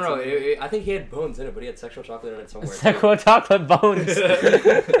much more. No. I think he had bones in it, but he had Sexual Chocolate in it somewhere. Sexual Chocolate Bones.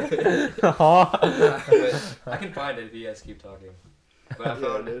 I can find it if you guys keep talking. But I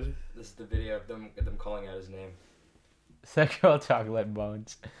found this is the video of them calling out his name. Sexual Chocolate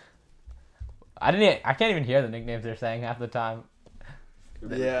Bones. I can't even hear the nicknames they're saying half the time.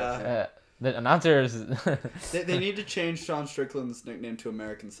 Yeah. The announcers. they need to change Sean Strickland's nickname to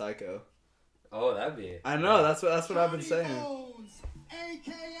American Psycho. Oh, that'd be. I know. That's what I've been saying. Bones,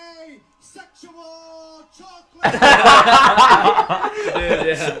 AKA Sexual Chocolate.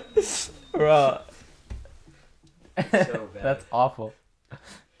 Dude, yeah. Bro. So bad. That's awful.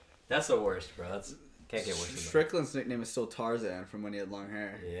 That's the worst, bro. Can't get worse than that. Strickland's nickname is still Tarzan from when he had long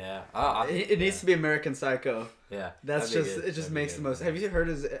hair. Yeah. It needs to be American Psycho. Yeah. That's just good. It just makes the most. Have you heard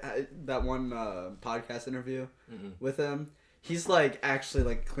his that one podcast interview with him? He's like actually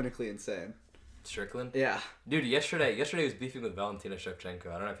like clinically insane. Strickland? Yeah. Dude, yesterday he was beefing with Valentina Shevchenko.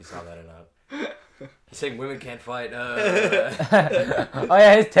 I don't know if you saw that or not. He's saying women can't fight. Oh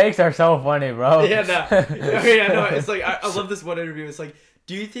yeah, his takes are so funny, bro. Yeah, no. Yeah, no. It's like I love this one interview. It's like,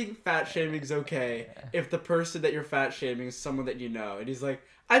 do you think fat shaming's okay if the person that you're fat shaming is someone that you know? And he's like,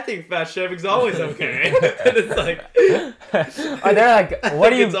 I think fat shaming's always okay. And it's like, they're like,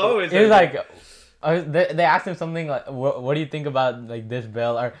 what do you? It's always he was okay. like, they asked him something like, what do you think about like this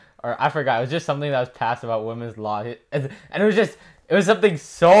bill or I forgot. It was just something that was passed about women's law, and it was something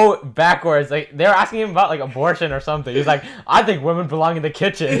so backwards. Like they were asking him about like abortion or something. He's like, I think women belong in the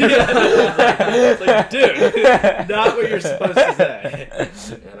kitchen. It's like, dude, not what you're supposed to say.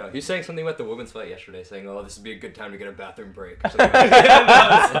 Yeah, no, he's saying something about the women's fight yesterday, saying, "Oh, this would be a good time to get a bathroom break." Or something like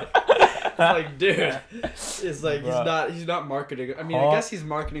that. It's like, dude, it's like he's not marketing. I mean, I guess he's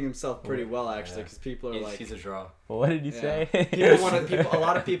marketing himself pretty well actually, because people are like, he's a draw. Well, what did you say? A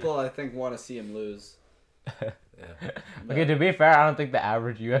lot of people I think want to see him lose. Yeah. Okay, to be fair, I don't think the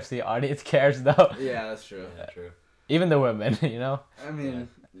average UFC audience cares though. Yeah, that's true. Yeah, true. Even the women, you know. I mean,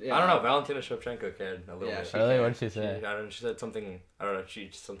 I don't know. Valentina Shevchenko cared a little bit. Really? What did she say? I don't know. She said something. I don't know.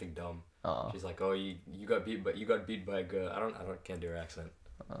 Something dumb. Oh. She's like, "Oh, you got beat, but you got beat by a good." I can't do her accent.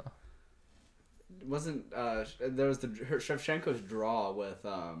 Wasn't there was Shevchenko's draw with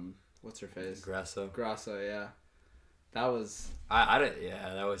what's her face? Grasso, yeah. That was. I didn't.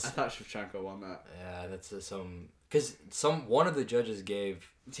 Yeah, that was. I thought Shevchenko won that. Yeah, that's because one of the judges gave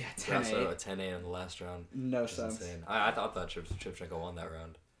Grasso a 10-8 in the last round. No sense. Insane. I thought Shevchenko won that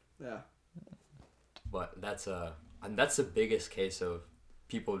round. Yeah. But that's the biggest case of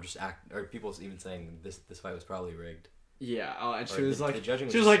people people even saying this fight was probably rigged. Yeah. Oh, and she was like, the judging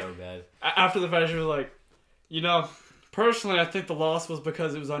was like, so bad. After the fight, she was like, personally, I think the loss was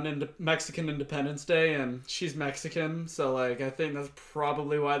because it was on Mexican Independence Day, and she's Mexican, so like I think that's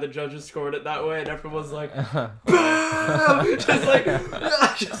probably why the judges scored it that way. And everyone was like, "Boo!" just like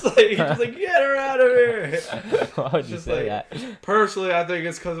get her out of here. Why would you say that? Personally, I think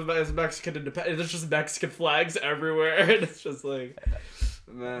it's because of it's Mexican Independence. There's just Mexican flags everywhere, and it's just like,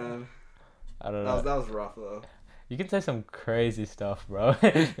 man. I don't know. That was rough though. You can say some crazy stuff, bro.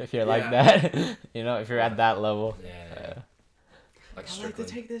 If you're like that, you know, if you're at that level. Yeah. Like I'd like to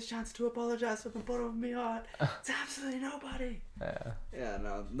take this chance to apologize for the bottom of my heart. It's absolutely nobody. Yeah. Yeah,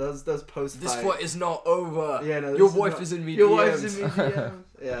 no, those post fight. This fight is not over. Yeah, no, your wife is in me. Your DMs. wife's in me DMs.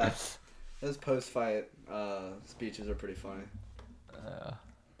 Yeah, those post fight speeches are pretty funny.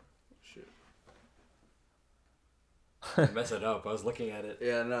 Shoot. Mess it up. I was looking at it.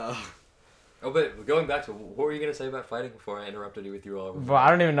 Yeah, no. Oh, but going back to what were you gonna say about fighting before I interrupted you with your all over? Bro, I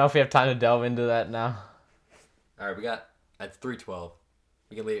don't even know if we have time to delve into that now. All right, we got at 3:12.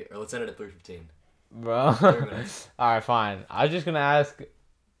 We can leave, or let's end it at 3:15. Bro. 3 minutes. All right, fine. I was just gonna ask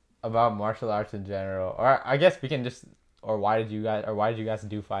about martial arts in general, or I guess we can just, or why did you guys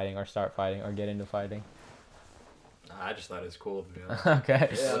do fighting, or start fighting, or get into fighting? I just thought it was cool. To be honest. Okay.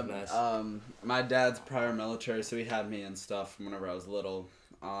 Yeah, Nice. my dad's prior military, so he had me in stuff from whenever I was little.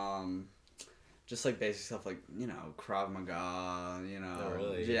 Just like basic stuff like, you know, Krav Maga, you know. Oh,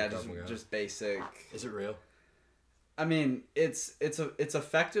 really? Yeah, Krav Maga. just basic. Is it real? I mean, it's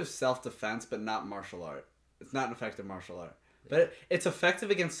effective self-defense, but not martial art. It's not an effective martial art. But it's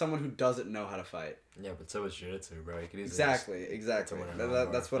effective against someone who doesn't know how to fight. Yeah, but so is jiu-jitsu, bro. You could Exactly. That's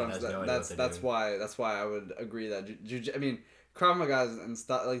what I'm saying. That's why I would agree that I mean, Krav Maga and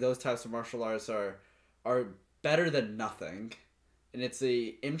stuff like those types of martial arts are better than nothing. And it's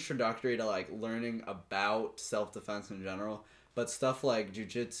the introductory to like learning about self-defense in general. But stuff like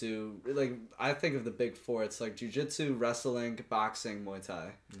jiu-jitsu, like I think of the big four. It's like jiu-jitsu, wrestling, boxing, Muay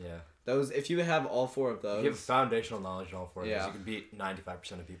Thai. Yeah. Those, if you have all four of those, if you have foundational knowledge in all four of those, Yeah. you can beat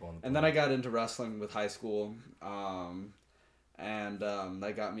 95% of people on the planet. And then I got into wrestling with high school, and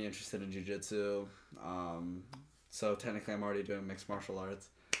that got me interested in jiu-jitsu. So technically, I'm already doing mixed martial arts.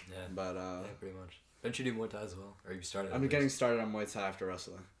 Yeah. But yeah, pretty much. Don't you do Muay Thai as well, or you started? I'm getting started on Muay Thai after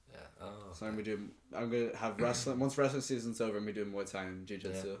wrestling. Yeah. Oh. So I'm gonna have wrestling. Once wrestling season's over, I'm gonna do Muay Thai and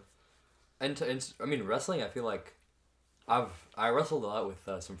jiu-jitsu. Yeah. And I mean, wrestling. I feel like I wrestled a lot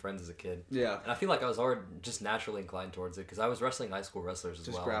with some friends as a kid. Yeah. And I feel like I was already just naturally inclined towards it because I was wrestling high school wrestlers as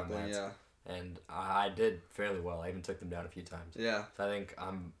Just well. grappling, yeah. And I did fairly well. I even took them down a few times. Yeah. So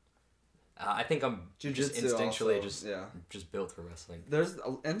I think I'm just Jiu-jitsu instinctually also, just built for wrestling. There's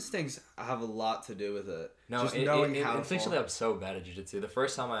instincts have a lot to do with it. No, just knowing how to instinctually fall. I'm so bad at jiu-jitsu. The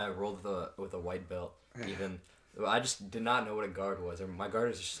first time I rolled with a white belt, even I just did not know what a guard was. My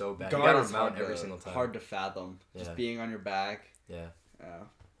guard is just so bad. Guard you gotta is mount every single time. hard to fathom. Yeah. Just being on your back. Yeah.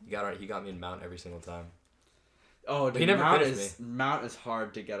 Yeah. He got me in mount every single time. Oh, But dude, he never mount finished is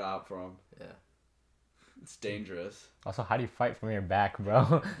hard to get out from. Yeah. It's dangerous. Also, how do you fight from your back,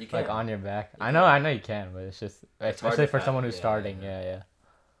 bro? You Like can. on your back. You I know you can, but it's just hard especially to for fight, someone who's yeah, starting. yeah. Yeah.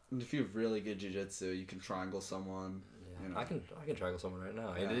 And if you have really good jiu-jitsu, you can triangle someone. Yeah. You know. I can triangle someone right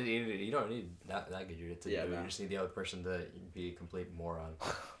now. Yeah. You don't need that good jiu-jitsu. Yeah, You no. just need the other person to be a complete moron.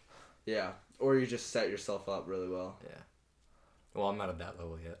 Yeah. Or you just set yourself up really well. Yeah. Well, I'm not at that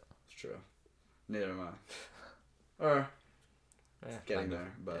level yet. It's true. Neither am I. Or getting kind of,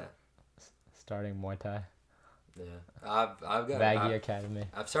 there, but Starting Muay Thai. yeah. I've got Baggy Academy.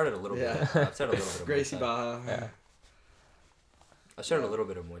 I've started a little bit. Yeah. I've started a little bit of Gracie Muay Thai. Baja. Yeah. I started a little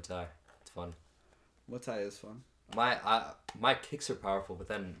bit of Muay Thai. It's fun. Muay Thai is fun. My kicks are powerful, but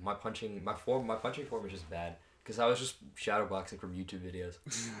then my punching form is just bad because I was just shadow boxing from YouTube videos.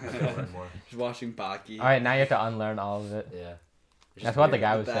 I gotta learn more. Just watching Baki. All right, now you have to unlearn all of it. Yeah. It's That's just what the weird.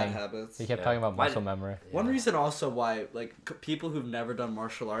 guy was Bad saying. habits. He kept Yeah. talking about Mine- muscle memory. Yeah. One reason also why like people who've never done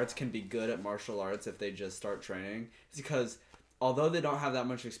martial arts can be good at martial arts if they just start training is because although they don't have that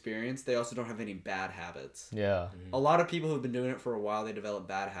much experience, they also don't have any bad habits. Yeah. A lot of people who've been doing it for a while, they develop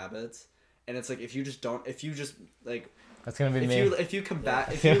bad habits, and it's like if you just like That's gonna be me. if you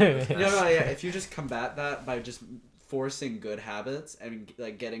combat if you if you just combat that by just forcing good habits and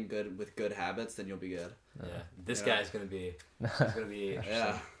like getting good with good habits, then you'll be good. Yeah. This Yeah. guy's gonna be. It's gonna be.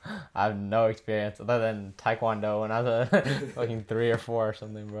 Yeah. I have no experience other than Taekwondo when I was fucking 3 or 4 or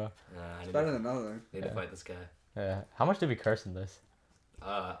something, bro. I need, Better to, than nothing. need to fight this guy. Yeah. How much did we curse in this?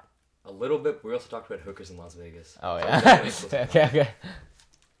 A little bit. But we also talked about hookers in Las Vegas. Oh So yeah. definitely- okay.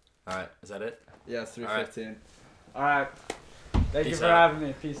 All right. Is that it? Yeah, it's All right. 3:15. All right. Thank you Peace for out. having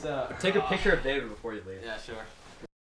me. Peace out. Take a picture of David before you leave. Yeah, sure.